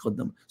مَا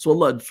تَقَدَّمَ. So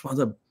Allah subhanahu wa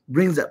ta'ala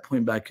brings that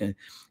point back in.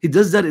 He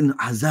does that in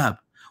Azab.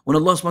 When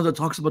Allah subhanahu wa ta'ala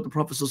talks about the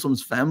Prophet sallallahu alaihi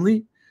wasallam's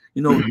family,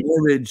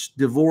 marriage,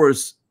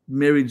 divorce,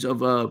 marriage of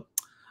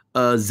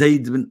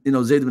Zayd bin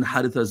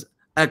Haritha's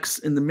ex,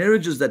 in the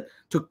marriages that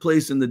took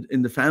place in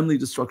the family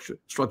structure,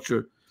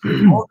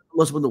 all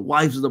the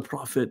wives of the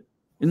Prophet,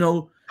 and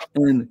Allah.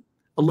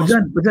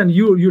 But then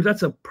you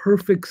that's a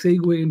perfect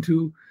segue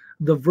into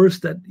the verse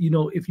that,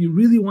 if you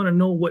really want to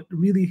know what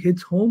really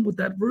hits home with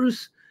that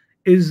verse,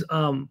 is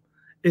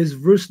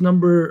verse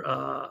number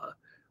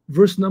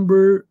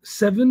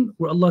 7,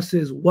 where Allah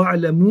says,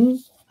 "Wa'lamu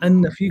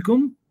anna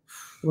fikum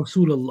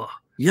Rasulullah."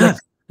 Yes,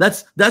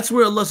 that's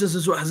where Allah says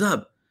in Surah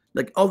Ahzab,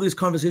 like all these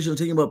conversations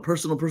taking about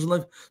personal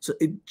life. So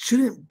it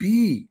shouldn't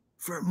be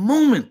for a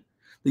moment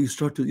that you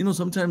start to,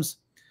 sometimes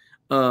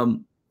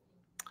when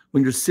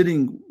you're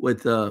sitting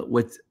with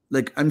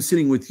like I'm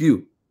sitting with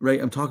you, right?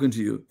 I'm talking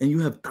to you, and you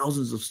have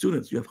thousands of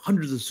students. You have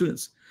hundreds of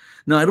students.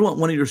 Now, I don't want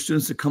one of your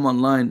students to come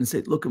online and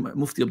say, look at my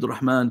Mufti Abdul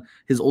Rahman,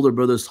 his older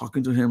brother is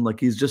talking to him like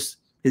he's just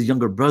his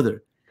younger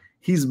brother.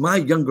 He's my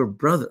younger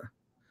brother,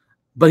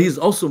 but he's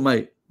also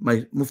my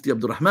Mufti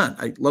Abdul Rahman.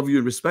 I love you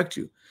and respect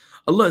you.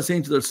 Allah is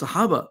saying to the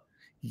Sahaba,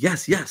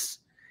 yes,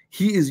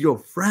 he is your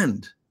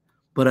friend,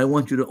 but I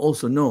want you to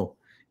also know,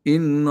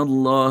 Inna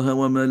Allah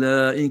wa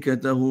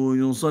malaikatahu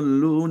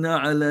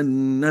yusalluna ala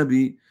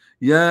nabi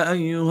ya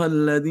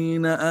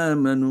ayyuhalladhina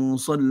amanu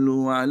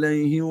sallu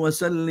alayhi wa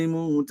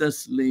sallimu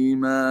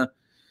taslima.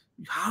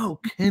 How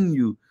can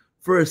you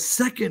for a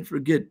second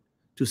forget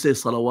to say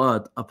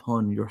salawat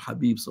upon your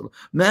Habib?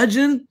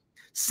 Imagine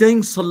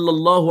saying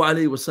sallallahu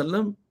alayhi wa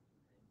sallam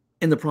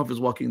and the Prophet is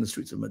walking in the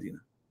streets of Medina.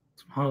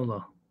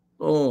 SubhanAllah.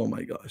 Oh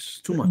my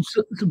gosh, too much.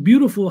 It's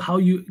beautiful how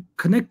you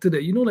connected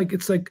it.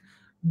 It's like,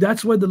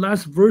 that's why the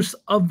last verse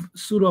of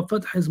Surah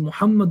Fath is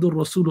Muhammadur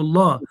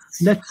Rasulullah.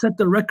 Let's set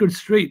the record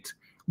straight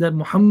that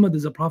Muhammad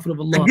is a Prophet of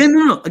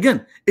Allah.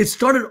 Again, it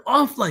started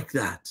off like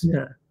that.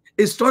 Yeah.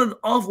 It started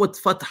off with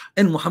Fath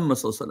and Muhammad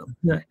sallallahu alaihi wasallam.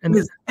 Yeah. And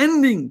it's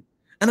ending.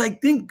 And I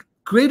think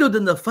greater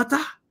than the Fath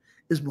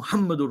is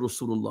Muhammadur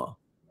Rasulullah.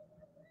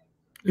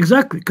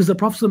 Exactly, because the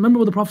Prophet, remember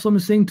what the Prophet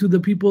is saying to the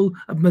people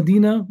of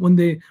Medina when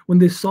they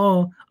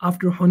saw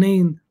after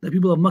Hunain that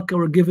people of Mecca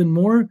were given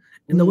more,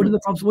 and what did the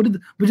Prophet?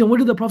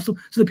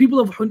 So the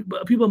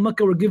people of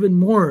Mecca were given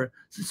more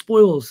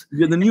spoils.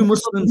 Yeah, the new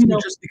Muslim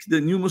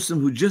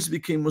who just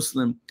became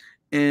Muslim,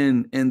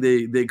 and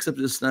they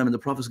accepted Islam, and the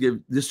Prophet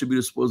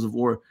distributed spoils of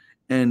war,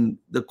 and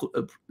the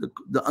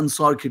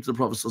Ansar came to the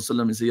Prophet ﷺ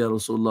and said, Ya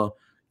Rasulullah,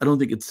 I don't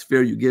think it's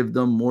fair you give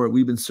them more.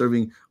 We've been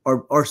serving,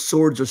 our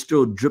swords are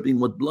still dripping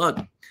with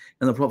blood.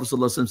 And the Prophet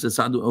ﷺ said,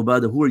 Sa'd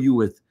Ubadah, who are you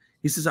with?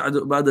 He says, Sa'd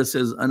Ubadah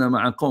says, Ana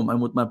ma'aqawm, I'm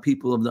with my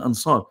people of the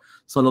Ansar.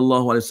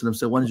 Sallallahu alayhi wa sallam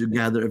said, why don't you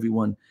gather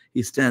everyone?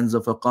 He stands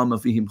up,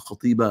 فَقَامَ فِيهِمْ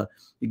خَطِيبًا.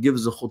 He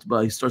gives a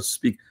khutbah, he starts to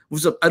speak.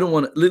 I don't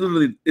want to,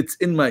 literally, it's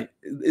in my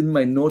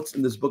notes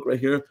in this book right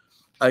here.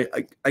 I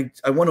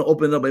want to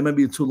open it up. It might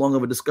be too long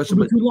of a discussion.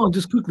 But too long,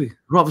 just quickly.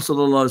 Prophet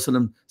sallallahu alayhi wa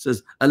sallam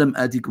says, Alam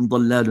atikum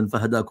dallalun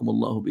fahadakum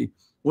Allahu bi.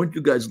 Weren't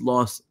you guys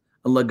lost?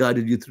 Allah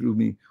guided you through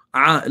me.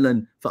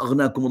 A'lan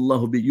fa'aghnakum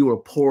Allahu bi. You were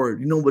poor.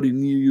 Nobody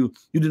knew you.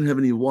 You didn't have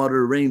any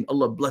water, rain.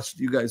 Allah blessed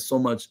you guys so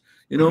much.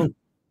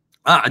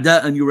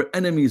 A'da'an, you were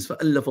enemies.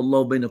 Fa'allaf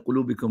Allah bayna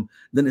qulubikum.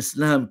 Then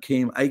Islam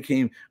came. I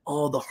came.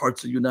 All the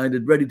hearts are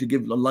united, ready to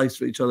give lives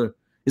for each other.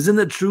 Isn't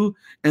that true?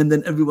 And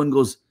then everyone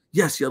goes,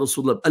 yes, Ya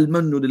Rasulullah.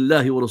 Al-mannu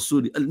lillahi wa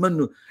rasuli.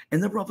 Al-mannu.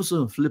 And the Prophet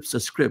flips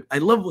the script. I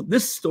love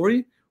this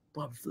story.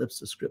 Prophet flips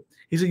the script.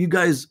 He said, you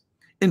guys,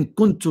 in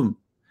kuntum.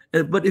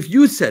 But if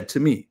you said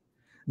to me,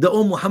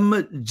 O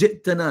Muhammad,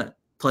 جئتنا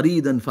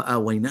طريدا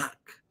فآويناك,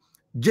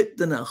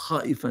 جئتنا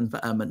خائفا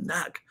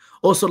فآمناك.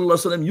 Oh Sallallahu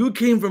Alaihi Wasallam, you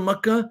came from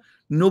Mecca,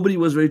 nobody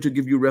was ready to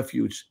give you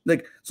refuge.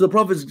 So the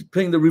Prophet is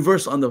playing the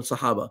reverse on the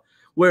Sahaba.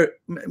 Where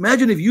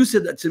imagine if you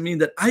said that to me,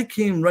 that I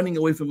came running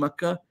away from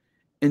Mecca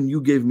and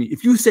you gave me.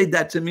 If you say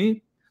that to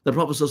me, the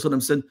Prophet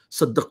ﷺ said,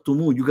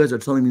 Saddaqtumu, you guys are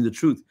telling me the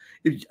truth.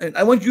 And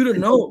I want you to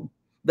know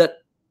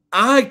that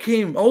I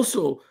came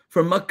also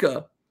from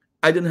Mecca.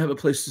 I didn't have a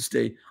place to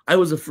stay. I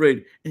was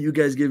afraid, and you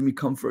guys gave me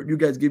comfort. You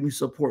guys gave me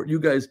support. You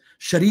guys,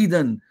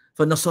 sharidan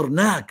fa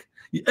nasarnak.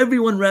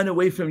 Everyone ran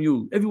away from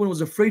you. Everyone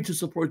was afraid to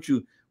support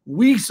you.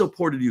 We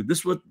supported you. This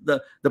is what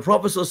the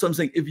Prophet ﷺ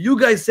saying. If you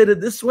guys said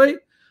it this way,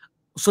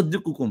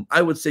 saddiqukum,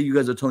 I would say you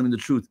guys are telling me the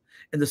truth.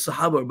 And the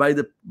Sahaba, by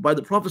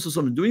the Prophet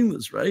ﷺ doing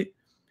this, right?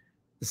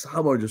 The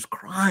Sahaba are just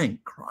crying.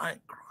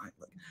 Like,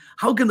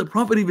 how can the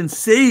Prophet even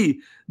say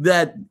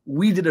that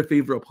we did a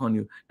favor upon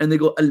you? And they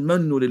go,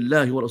 Al-mannu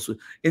lillahi wa rasul.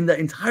 In the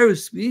entire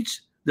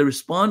speech, the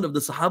respond of the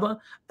Sahaba,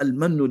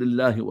 Al-mannu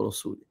lillahi wa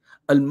rasul.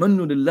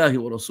 Al-mannu lillahi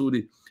wa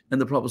rasuli. And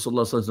the Prophet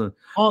sallallahu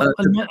All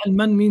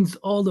al-man means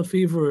all the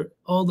favor,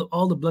 all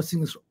the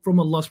blessings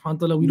from Allah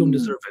subhanahu wa ta'ala. We don't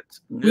deserve it.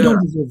 We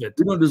don't deserve it.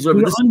 We don't deserve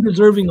We it. are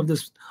undeserving of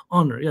this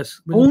honor. Yes.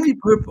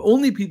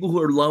 Only people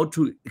who are allowed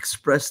to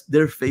express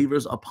their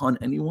favors upon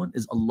anyone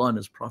is Allah and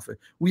His Prophet.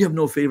 We have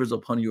no favors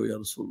upon you, Ya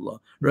Rasulullah.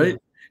 Right?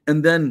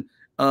 And then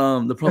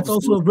the Prophet. That's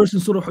also a verse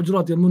in Surah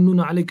Hujurat.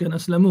 يَمُنُّونَ عَلَيْكَ أَنْ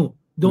أَسْلَمُوا.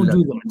 Don't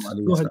do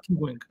that. Go ahead, keep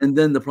going. And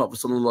then the Prophet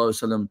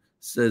ﷺ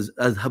says,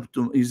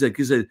 "Adhabtum." He said,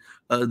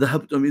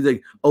 "Dhahabtum." He's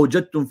like,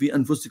 "Awjadtum fi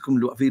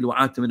anfusikum fi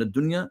lu'at min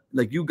ad-dunya."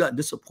 Like you got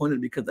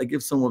disappointed because I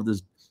give some of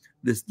this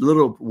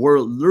little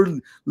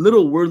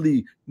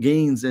worldly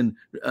gains and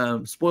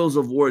spoils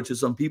of war to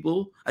some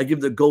people. I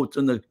give the goats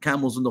and the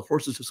camels and the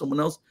horses to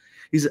someone else.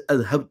 He said,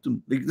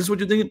 "Adhabtum." Like, this is what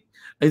you're thinking.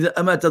 He said,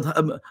 "Ama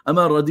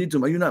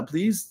raditum." Are you not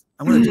pleased?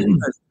 I want to tell you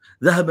guys.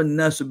 ذهب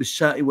الناس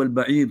بالشاء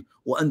والبعير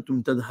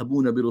وأنتم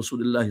تذهبون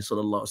برسول الله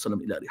صلى الله عليه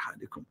وسلم إلى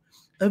رحالكم.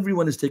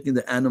 Everyone is taking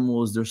the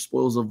animals, their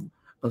spoils of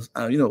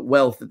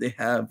wealth that they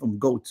have from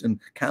goats and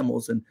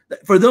camels, and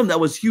for them that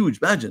was huge.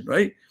 Imagine,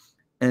 right?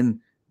 And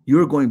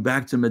you're going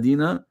back to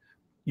Medina.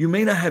 You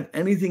may not have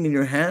anything in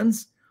your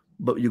hands,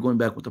 but you're going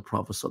back with the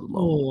Prophet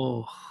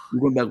sallallahu.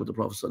 You're going back with the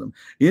Prophet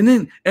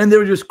sallallahu. And they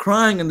were just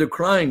crying, and they're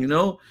crying.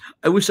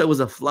 I wish I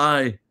was a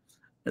fly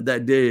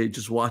that day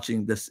just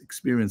watching this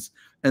experience.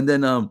 And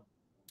then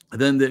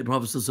the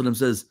Prophet ﷺ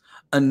says,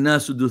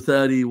 "An-nasu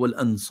duthari wal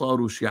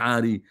ansaru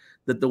shi'ari,"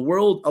 that the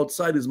world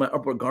outside is my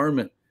upper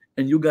garment,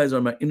 and you guys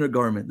are my inner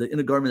garment, the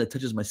inner garment that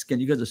touches my skin.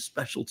 You guys are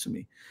special to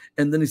me.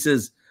 And then he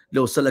says,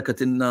 "Law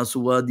salakatil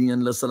nasu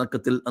wadiyan, la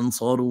salakatil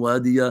ansaru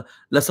wadiya,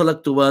 la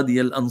salaktu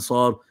wadiya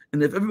al-ansar."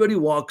 And if everybody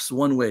walks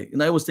one way,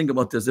 and I always think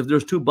about this, if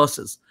there's two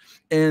buses,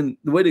 and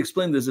the way to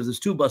explain this is there's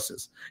two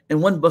buses,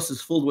 and one bus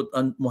is filled with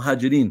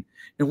muhajirin,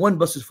 and one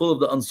bus is full of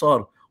the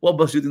ansar, what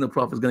bus do you think the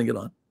Prophet is going to get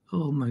on?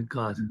 Oh my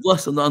God.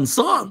 Bless the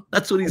Ansar.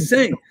 That's what he's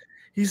saying.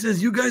 He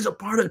says, you guys are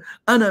part of,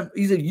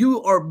 he said,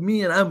 you are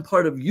me and I'm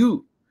part of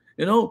you.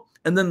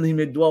 And then he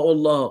made dua,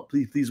 Allah,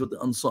 please with the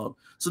Ansar.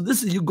 So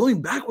this is you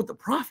going back with the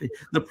Prophet.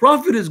 The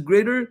Prophet is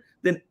greater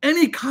than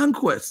any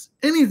conquest,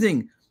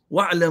 anything.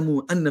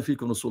 وَاعْلَمُوا أَنَّ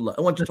فِيكُمْ رَسُولَ اللَّهِ.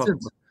 I want you to talk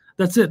about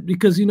That's it.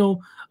 Because,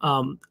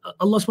 Allah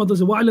subhanahu wa ta'ala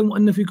says, وَاعْلَمُوا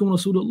أَنَّ فِيكُمْ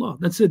رَسُولَ اللَّهِ.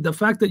 That's it. The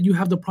fact that you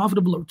have the Prophet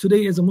of Allah,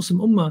 today as a Muslim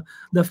ummah,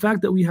 the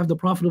fact that we have the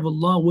Prophet of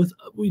Allah with,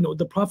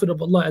 the Prophet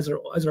of Allah as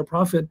our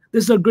Prophet,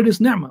 this is our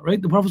greatest ni'mah,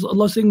 right? The Prophet of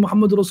Allah saying,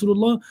 Muhammad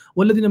Rasulullah,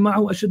 وَالَّذِينَ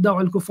مَعَهُ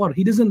أَشِدَّاءُ عَلَى الْكُفَّارِ.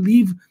 He doesn't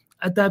leave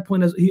at that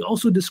point, as he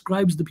also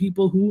describes the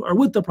people who are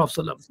with the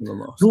Prophet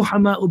sallallahu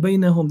ruhama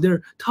bainahum.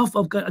 They're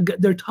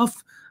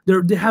tough.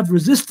 They have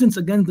resistance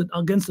against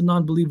the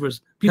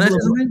non-believers.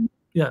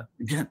 Yeah.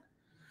 Again,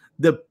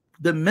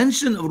 the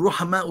mention of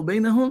ruhama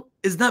bainahum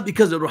is not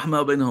because of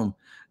ruhama bainahum.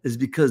 It's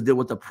because they're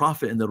with the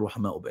Prophet and the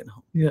ruhama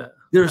bainahum. Yeah.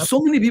 There are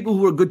so many people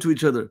who are good to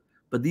each other,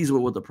 but these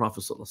were with the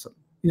Prophet sallallahu.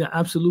 Yeah,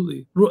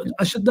 absolutely.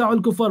 Ashadda'u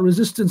al-kufar,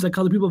 resistance, like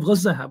how the people of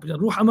Gaza have.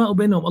 Ruhama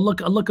bainahum.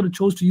 Allah could have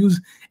chose to use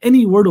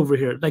any word over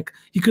here. Like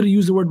he could have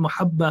used the word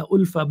mahabba,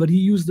 ulfa, but he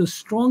used the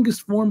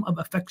strongest form of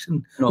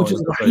affection, which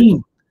is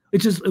rahim,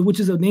 which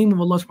is a name of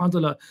Allah subhanahu wa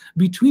ta'ala.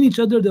 Between each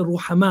other, they're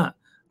ruhama.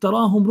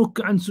 تراهم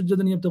ركعا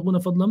سجدا يبتغون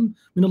فضلا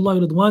من الله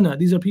رضوانا.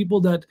 These are people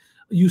that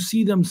you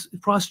see them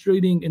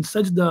prostrating in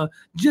sajda,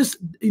 just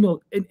in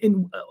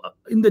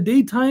the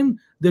daytime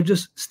they're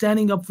just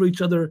standing up for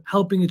each other,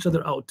 helping each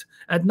other out.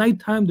 At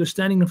nighttime they're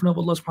standing in front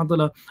of Allah subhanahu wa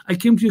ta'ala. I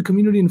came to a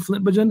community in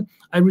Flint, Bajan.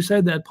 I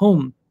recited that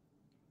poem,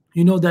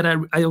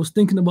 that I was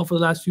thinking about for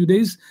the last few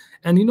days,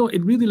 and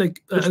it really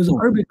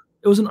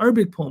it was an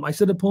Arabic poem. I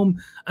said a poem,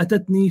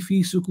 أتتني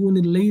في سكون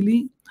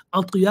الليل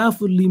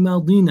أطياف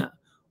لماضينا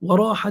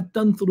وراحت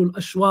تنثر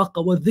الأشواق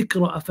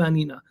والذكر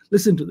أفانينا.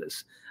 Listen to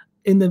this.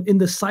 In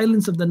the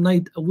silence of the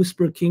night, a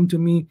whisper came to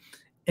me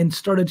and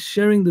started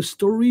sharing the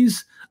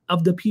stories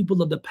of the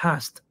people of the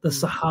past, the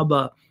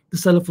Sahaba, the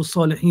Salafus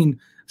Salihin.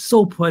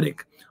 So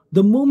poetic.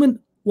 The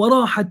moment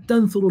وراحت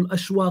تنثر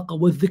الأشواق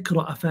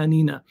والذكر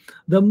أفانينا.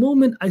 The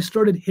moment I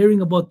started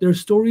hearing about their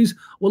stories,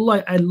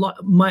 wallahi,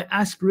 my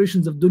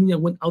aspirations of dunya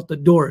went out the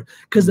door,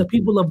 because the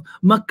people of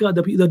Makkah,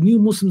 the new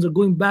Muslims are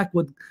going back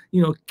with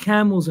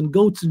camels and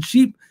goats and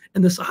sheep,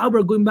 and the Sahaba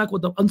are going back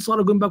with the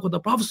Ansar are going back with the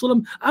Prophet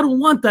ﷺ. I don't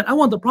want that. I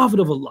want the Prophet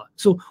of Allah.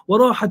 So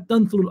وراحت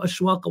تنثر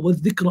الأشواق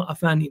والذكر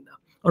أفانينا.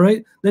 All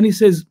right. Then he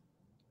says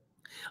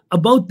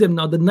about them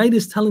now. The night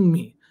is telling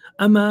me.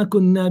 أما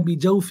كنا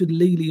بجوف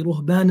الليل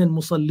رهبانا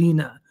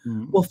مصلينا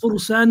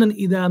وفرسانا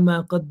إذا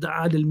ما قد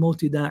دعا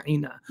للموت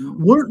داعينا.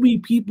 Weren't we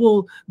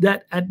people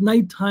that at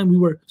night time we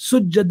were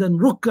سجدا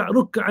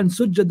ركعا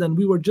سجدا,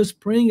 we were just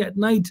praying at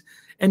night,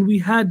 and we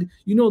had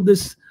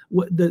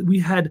we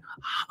had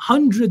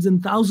hundreds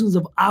and thousands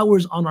of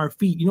hours on our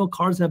feet.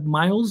 Cars have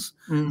miles.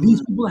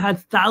 These people had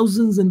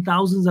thousands and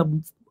thousands of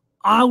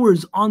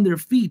hours on their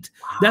feet.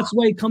 Wow. That's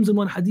why it comes in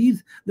one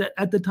hadith that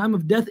at the time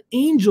of death,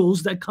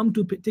 angels that come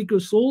to take your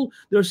soul,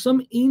 there are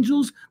some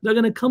angels that are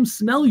going to come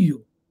smell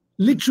you.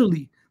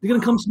 Literally, they're going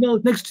to come smell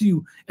next to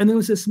you, and then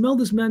it says, smell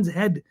this man's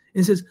head,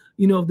 and it says,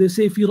 they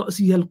say fi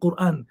ra'sihi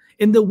al-Quran,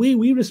 in the way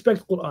we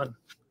respect Quran.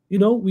 You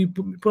know, we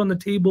put on the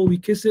table, we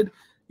kiss it.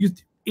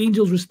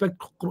 Angels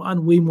respect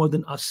Quran way more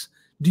than us.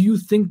 Do you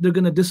think they're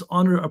going to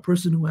dishonor a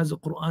person who has the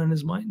Quran in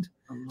his mind?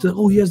 So,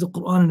 oh, he has the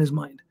Quran in his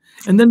mind.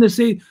 And then they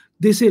say,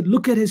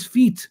 look at his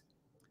feet.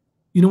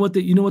 You know what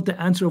the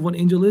answer of one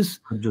angel is?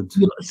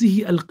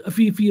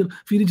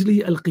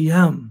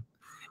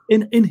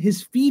 In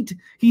his feet,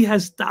 he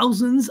has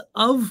thousands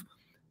of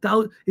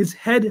his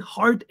head,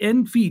 heart,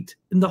 and feet.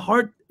 In the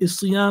heart is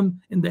Siyam,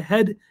 in the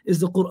head is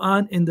the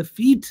Quran, in the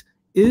feet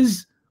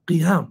is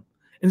Qiyam.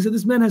 And so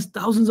this man has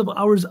thousands of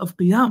hours of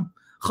Qiyam.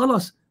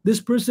 Khalas, this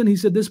person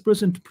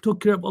took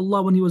care of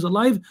Allah when he was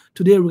alive.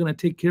 Today we're going to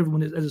take care of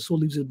him as his soul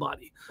leaves his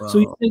body. Wow. So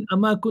he's saying,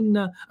 أَمَا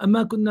كُنَّا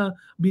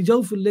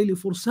بِجَوْفِ اللَّيْلِ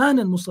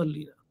فُرْسَانًا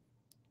مُصَلِّينَ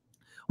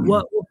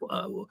وَمَا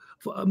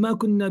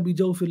كُنَّا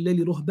بِجَوْفِ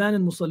اللَّيْلِ رُهْبَانًا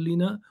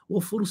مُصَلِّينَ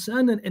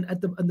وَفُرْسَانًا. And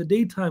in the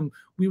daytime,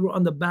 we were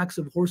on the backs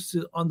of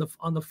horses on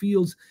the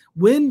fields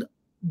when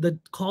the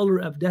caller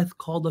of death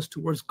called us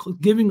towards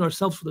giving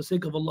ourselves for the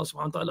sake of Allah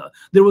subhanahu wa ta'ala.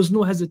 There was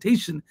no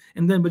hesitation.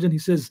 And then Bajan, he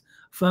says,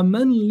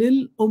 فَمَنْ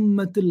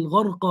لِلْأُمَّةِ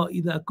الْغَرْقَ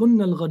إِذَا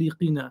كُنَّا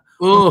الْغَرِيقِينَ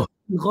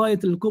غاية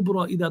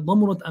الكبرى إذا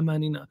ضمرت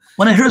أماننا.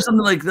 When I hear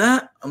something like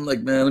that, I'm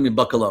like, man, let me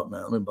buckle up,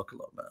 man.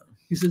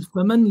 He says,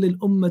 فَمَنْ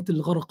لِلْأُمَّةِ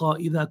الْغَرْقَ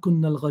إِذَا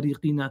كُنَّا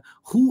الْغَرِيقِينَ.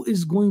 Who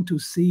is going to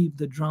save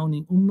the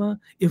drowning ummah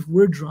if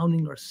we're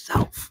drowning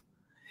ourselves?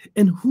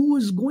 And who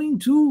is going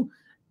to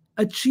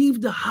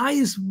achieve the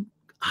highest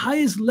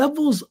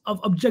levels of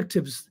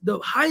objectives, the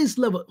highest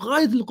level,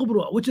 غاية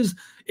الكبرى, which is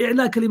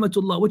إعلاء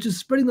كلمة, which is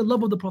spreading the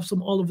love of the Prophet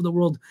all over the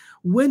world,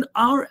 when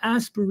our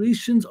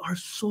aspirations are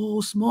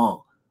so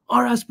small?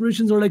 Our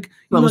aspirations are like,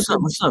 what's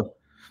up?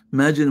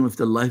 Imagine if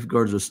the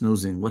lifeguards are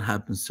snoozing, what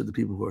happens to the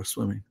people who are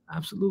swimming?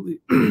 Absolutely.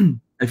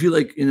 I feel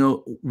like,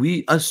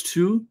 us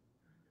two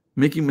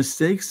making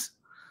mistakes,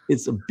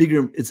 it's a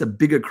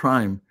bigger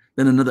crime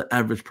than another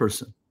average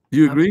person. Do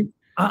you agree?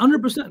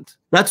 100%.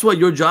 That's why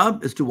your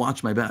job is to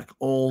watch my back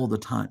all the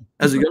time.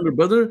 As a younger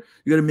brother,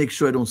 you got to make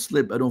sure I don't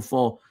slip, I don't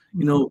fall.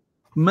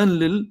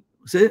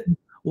 Say it.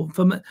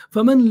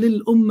 فمن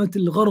للأمة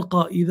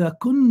الغرقى إذا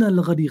كنا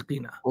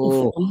الغريقين.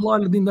 Oh,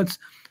 Allah, that's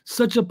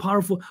such a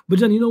powerful. But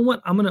Jan, you know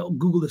what? I'm gonna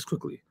Google this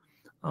quickly.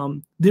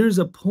 There's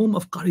a poem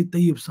of Qari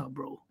Tayyib Sahib,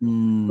 bro.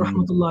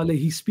 Rahmatullah alayhi.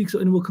 He speaks,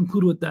 and we'll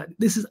conclude with that.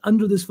 This is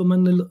under this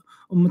فمن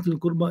للأمة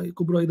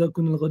الكبرى إذا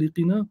كنا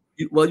الغريقين.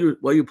 While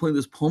you're pulling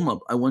this poem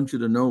up, I want you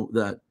to know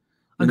that.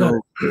 I got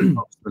it.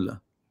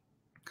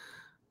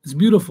 It's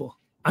beautiful.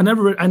 I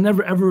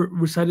never ever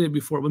recited it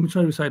before. Let me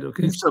try to recite it,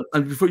 okay?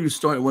 And before you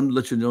start, I want to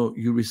let you know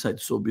you recite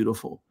so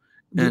beautiful,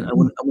 and I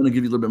want to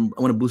give you a little bit.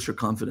 I want to boost your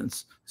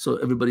confidence. So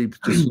everybody,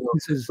 just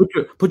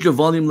put your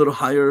volume a little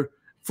higher,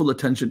 full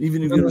attention.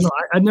 Even if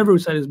I never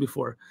recited this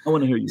before. I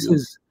want to hear you. It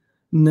says,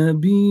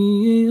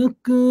 Nabi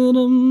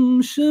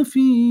Akram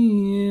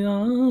Shafi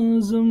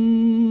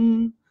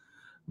Azam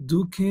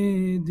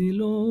Dukhe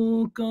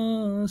Dilo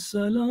Ka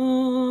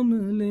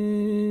Salam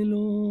Le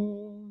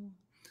Lo.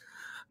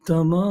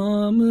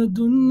 तमाम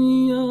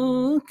दुनिया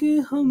के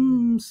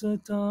हम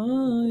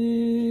सताए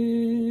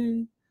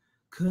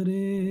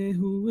खरे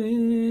हुए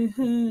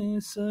हैं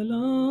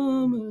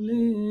सलाम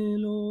ले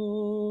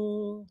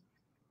लो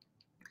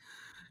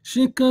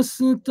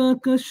शिकस्ता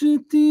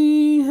कश्ती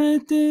है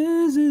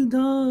तेज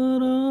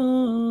धारा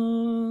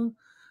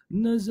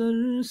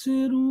नजर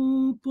से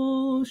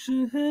रूपोश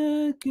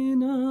है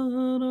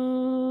किनारा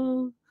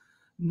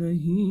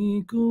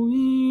नहीं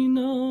कोई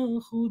ना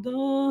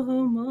खुदा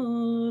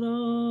हमारा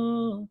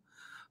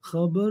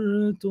खबर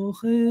तो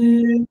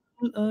खैर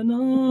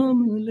अनाम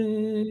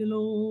ले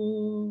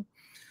लो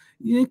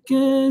ये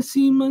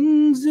कैसी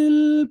मंजिल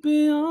पे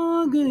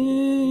आ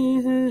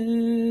गए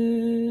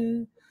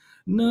हैं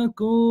ना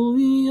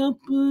कोई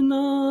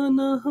अपना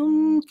ना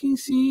हम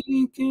किसी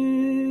के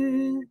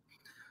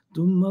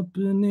तुम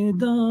अपने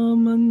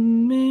दामन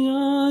में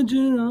आज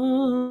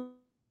आ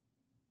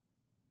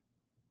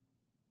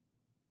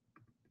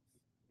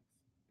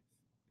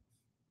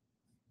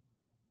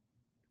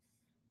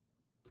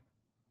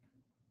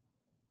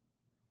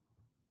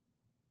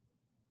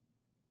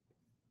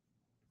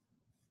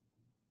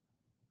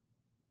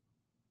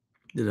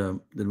Did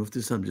Mufti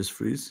Sahib just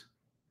freeze?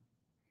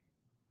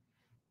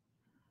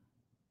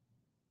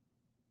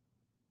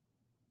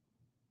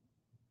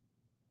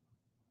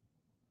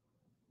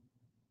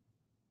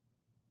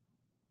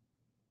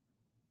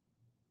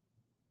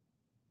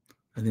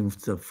 I think Mufti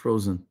Sahib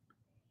frozen.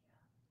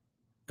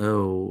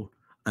 Oh,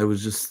 I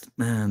was just,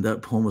 man,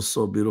 that poem was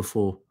so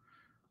beautiful.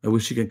 I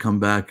wish he could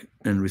come back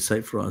and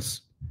recite for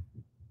us.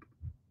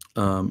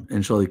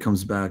 Inshallah, he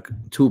comes back.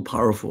 Too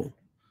powerful.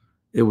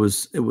 It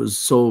was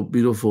so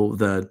beautiful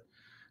that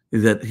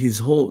his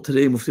whole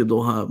today Mufti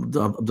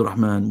Abdul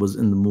Rahman was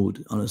in the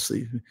mood.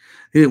 Honestly,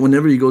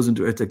 whenever he goes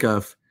into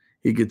i'tikaf,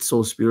 he gets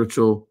so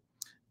spiritual,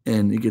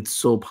 and he gets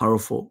so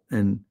powerful.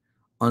 And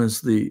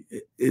honestly,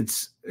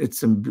 it's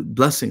a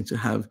blessing to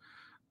have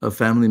a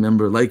family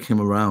member like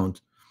him around,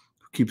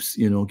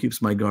 who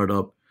keeps my guard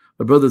up.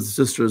 My brothers and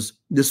sisters,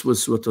 this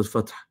was Surah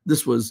Al-Fath.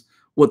 This was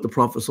what the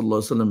Prophet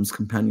ﷺ's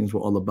companions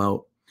were all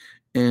about.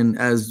 And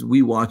as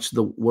we watch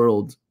the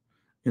world,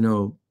 you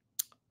know,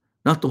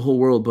 not the whole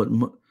world, but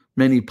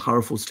many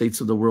powerful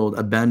states of the world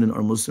abandon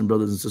our Muslim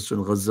brothers and sisters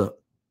in Gaza,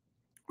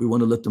 we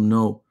want to let them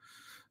know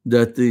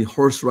that the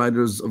horse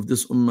riders of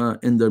this ummah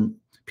and the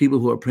people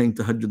who are praying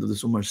tahajjud of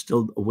this ummah are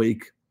still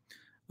awake.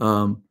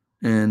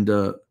 And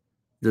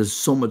there's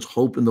so much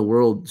hope in the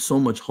world, so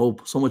much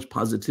hope, so much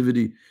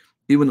positivity,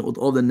 even with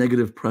all the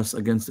negative press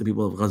against the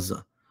people of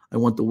Gaza. I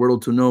want the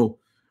world to know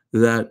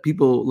that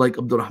people like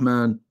Abdul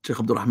Rahman, Shaykh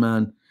Abdul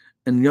Rahman,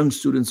 and young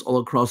students all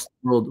across the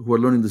world who are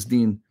learning this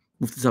deen.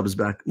 Mufti Sahib is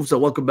back. Mufti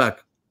Sahib, welcome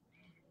back.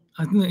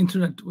 I think the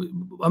internet,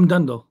 I'm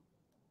done though.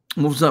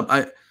 Mufti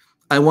Sahib,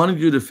 I wanted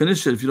you to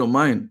finish it if you don't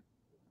mind.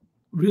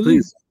 Really?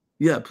 Please.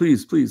 Yeah,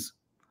 please, please.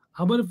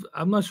 How about if,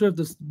 I'm not sure if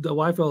the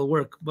Wi-Fi will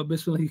work, but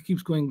basically he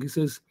keeps going. He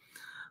says,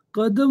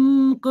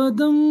 "Qadam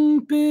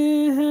qadam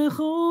pe hai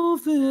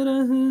khauf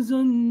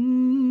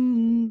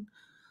rahzan,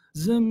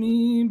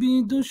 zami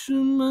bhi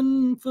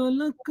dushman,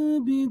 falak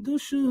bhi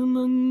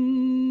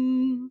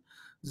dushman,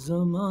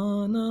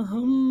 zamana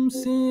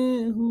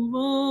humse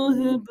hua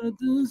hai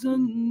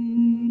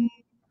badzan,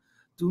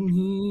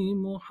 tumhi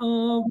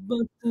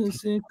muhabbat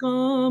se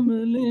kaam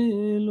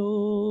le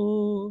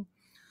lo."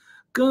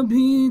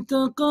 कभी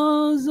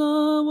तकाजा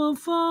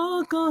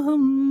वफा का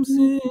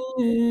हमसे,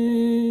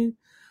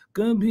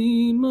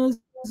 कभी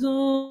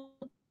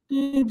मज़ाक़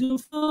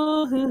जफ़ा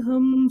है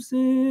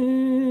हमसे,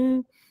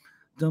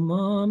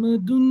 तमाम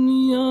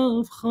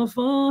दुनिया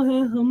खफा है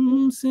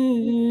हमसे,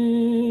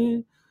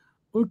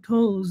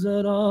 उठो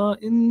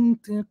ज़रा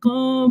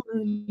इंतकाम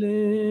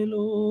ले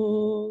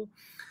लो।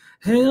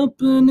 है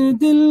अपने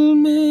दिल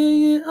में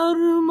ये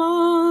अरमा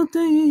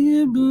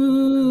तैयब,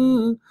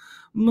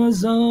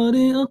 मज़ार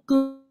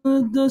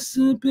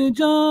अक़दस पे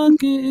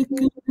जाके एक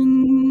दिन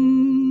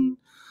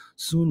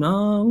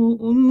सुनाऊं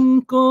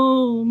उनको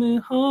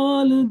मैं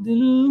हाल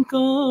दिल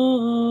का,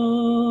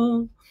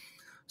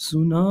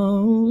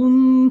 सुनाऊं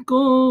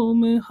उनको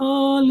मैं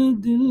हाल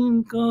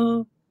दिल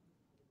का,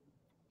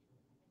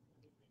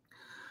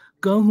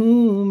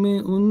 कहूँ मैं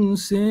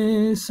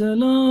उनसे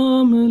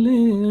सलाम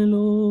ले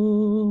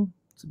लो.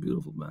 It's a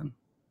beautiful man.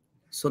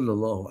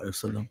 Sallallahu Alaihi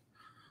Wasallam.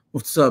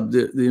 Mufti Sahib,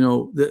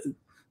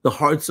 the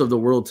hearts of the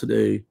world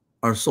today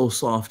are so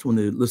soft when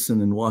they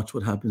listen and watch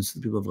what happens to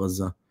the people of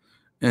Gaza.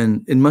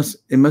 And it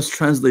must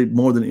translate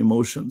more than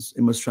emotions.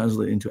 It must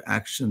translate into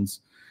actions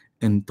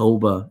and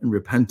tawbah and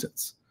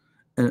repentance.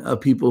 And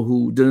people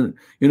who didn't,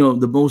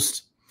 the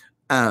most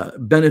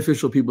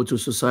beneficial people to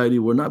society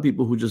were not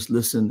people who just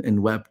listened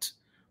and wept,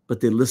 but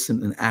they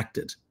listened and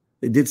acted.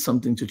 They did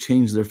something to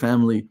change their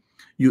family.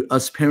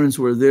 Us parents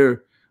who are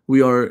there,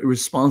 we are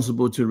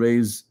responsible to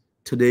raise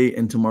today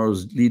and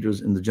tomorrow's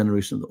leaders in the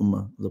generation of the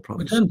Ummah of the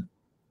Prophet.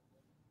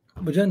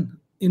 Bajan,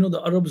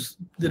 the Arabs,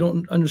 they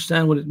don't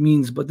understand what it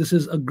means, but this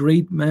is a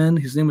great man.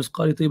 His name is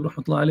Qari Tayyib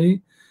Rahmatullahi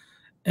alayhi.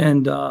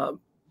 And,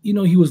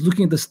 he was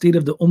looking at the state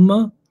of the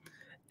Ummah,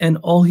 and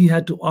all he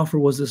had to offer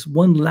was this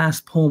one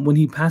last poem. When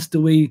he passed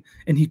away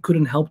and he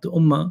couldn't help the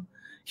Ummah,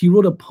 he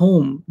wrote a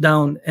poem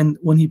down, and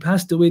when he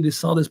passed away, they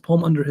saw this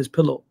poem under his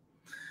pillow.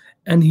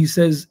 And he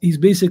says, he's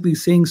basically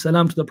saying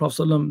salam to the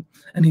Prophet ﷺ,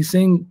 and he's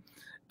saying,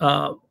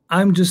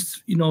 I'm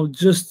just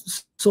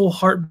so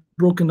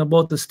heartbroken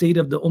about the state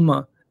of the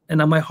Ummah,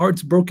 and my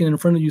heart's broken in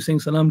front of you saying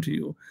salam to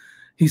you.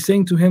 He's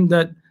saying to him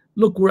that,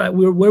 look,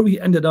 we're where we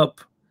ended up.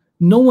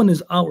 No one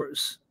is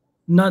ours.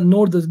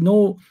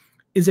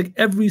 It's like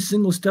every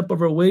single step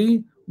of our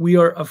way, we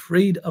are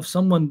afraid of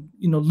someone,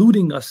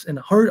 looting us and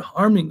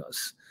harming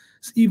us.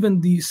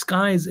 Even the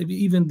skies,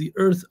 even the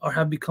earth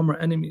have become our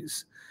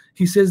enemies.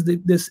 He says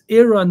that this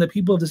era and the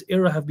people of this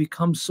era have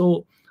become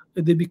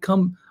they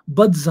become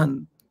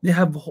badzan. They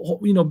have,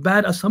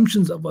 bad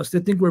assumptions of us. They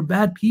think we're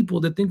bad people.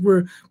 They think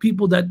we're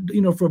people that,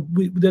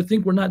 they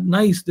think we're not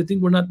nice. They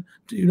think we're not,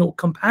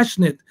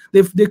 compassionate.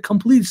 They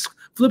completely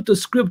flipped the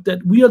script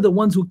that we are the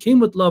ones who came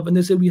with love, and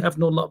they say we have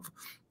no love.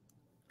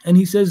 And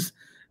he says,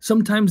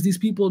 sometimes these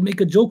people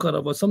make a joke out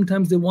of us.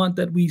 Sometimes they want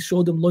that we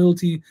show them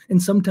loyalty,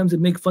 and sometimes they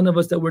make fun of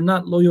us that we're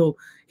not loyal.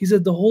 He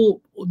said the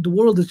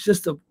world is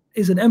just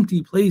an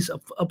empty place,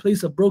 a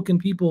place of broken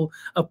people,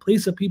 a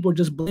place of people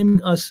just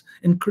blaming us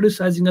and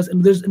criticizing us,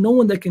 and there's no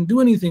one that can do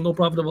anything, O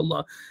Prophet of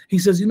Allah. He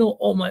says,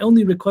 my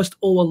only request,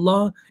 O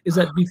Allah, is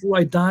that before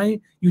I die,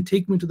 you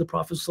take me to the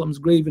Prophet's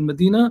grave in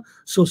Medina,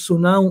 so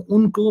sunao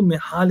unko mein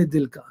hal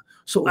dil ka,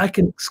 so I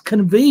can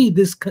convey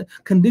this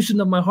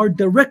condition of my heart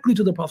directly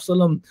to the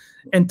Prophet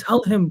and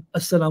tell him,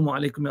 Assalamu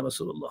alaikum ya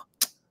Rasulullah.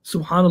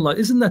 Subhanallah,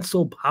 isn't that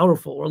so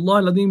powerful? Allah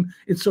Al-Azim,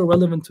 it's so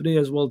relevant today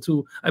as well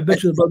too. I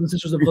bet you the brothers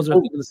and sisters of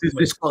Gaza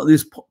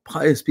these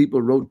pious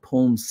people wrote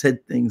poems,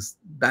 said things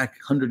back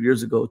 100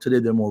 years ago. Today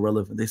they're more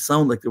relevant. They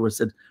sound like they were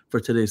said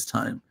for today's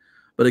time.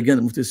 But again,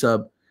 Mufti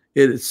Sahib,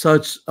 it's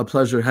such a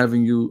pleasure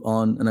having you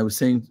on. And I was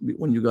saying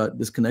when you got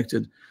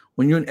disconnected,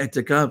 when you're in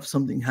i'tikaf,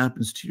 something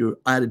happens to your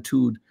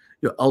attitude,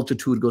 your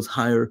altitude goes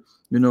higher,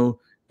 and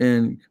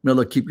may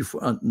Allah keep you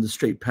on the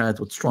straight path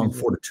with strong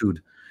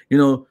fortitude.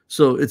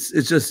 So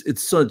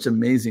it's such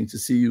amazing to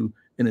see you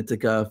in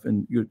i'tikaf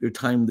and your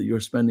time that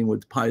you're spending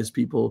with pious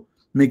people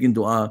making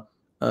dua.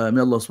 May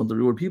Allah SWT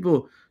reward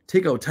people.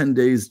 Take out 10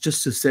 days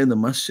just to stay in the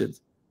masjid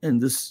in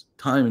this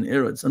time and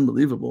era. It's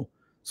unbelievable.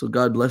 So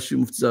God bless you,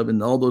 Mufti Sahib,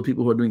 and all those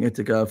people who are doing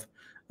itikaf.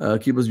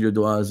 Keep us in your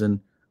du'as, and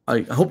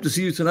I hope to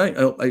see you tonight.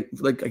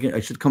 I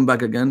should come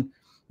back again.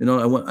 You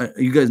know,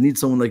 you guys need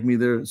someone like me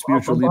there,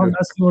 spiritual leader. I'm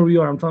asking where we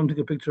are. I'm trying to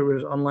take a picture.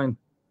 We're online.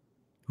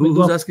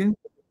 Who's asking?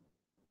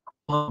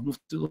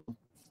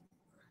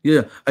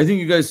 Yeah, I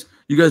think you guys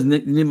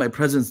need my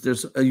presence.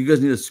 There's you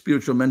guys need a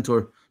spiritual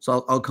mentor,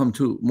 so I'll come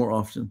too more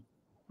often.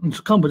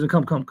 Come, but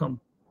come.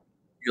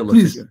 Yalla,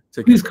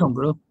 please come,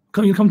 bro.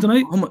 You come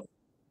tonight?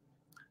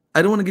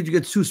 I don't want to get you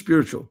guys too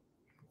spiritual.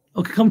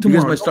 Okay, come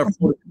tomorrow. You guys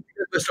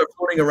might start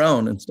floating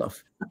around and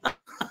stuff.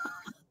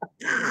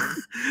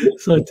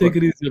 So take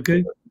it easy,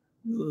 okay?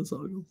 That's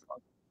all it goes.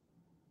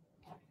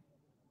 All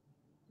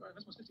right,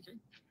 that's 50K.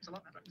 It's a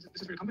lot. Is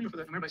this for your company or for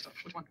the American stuff?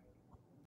 Which one?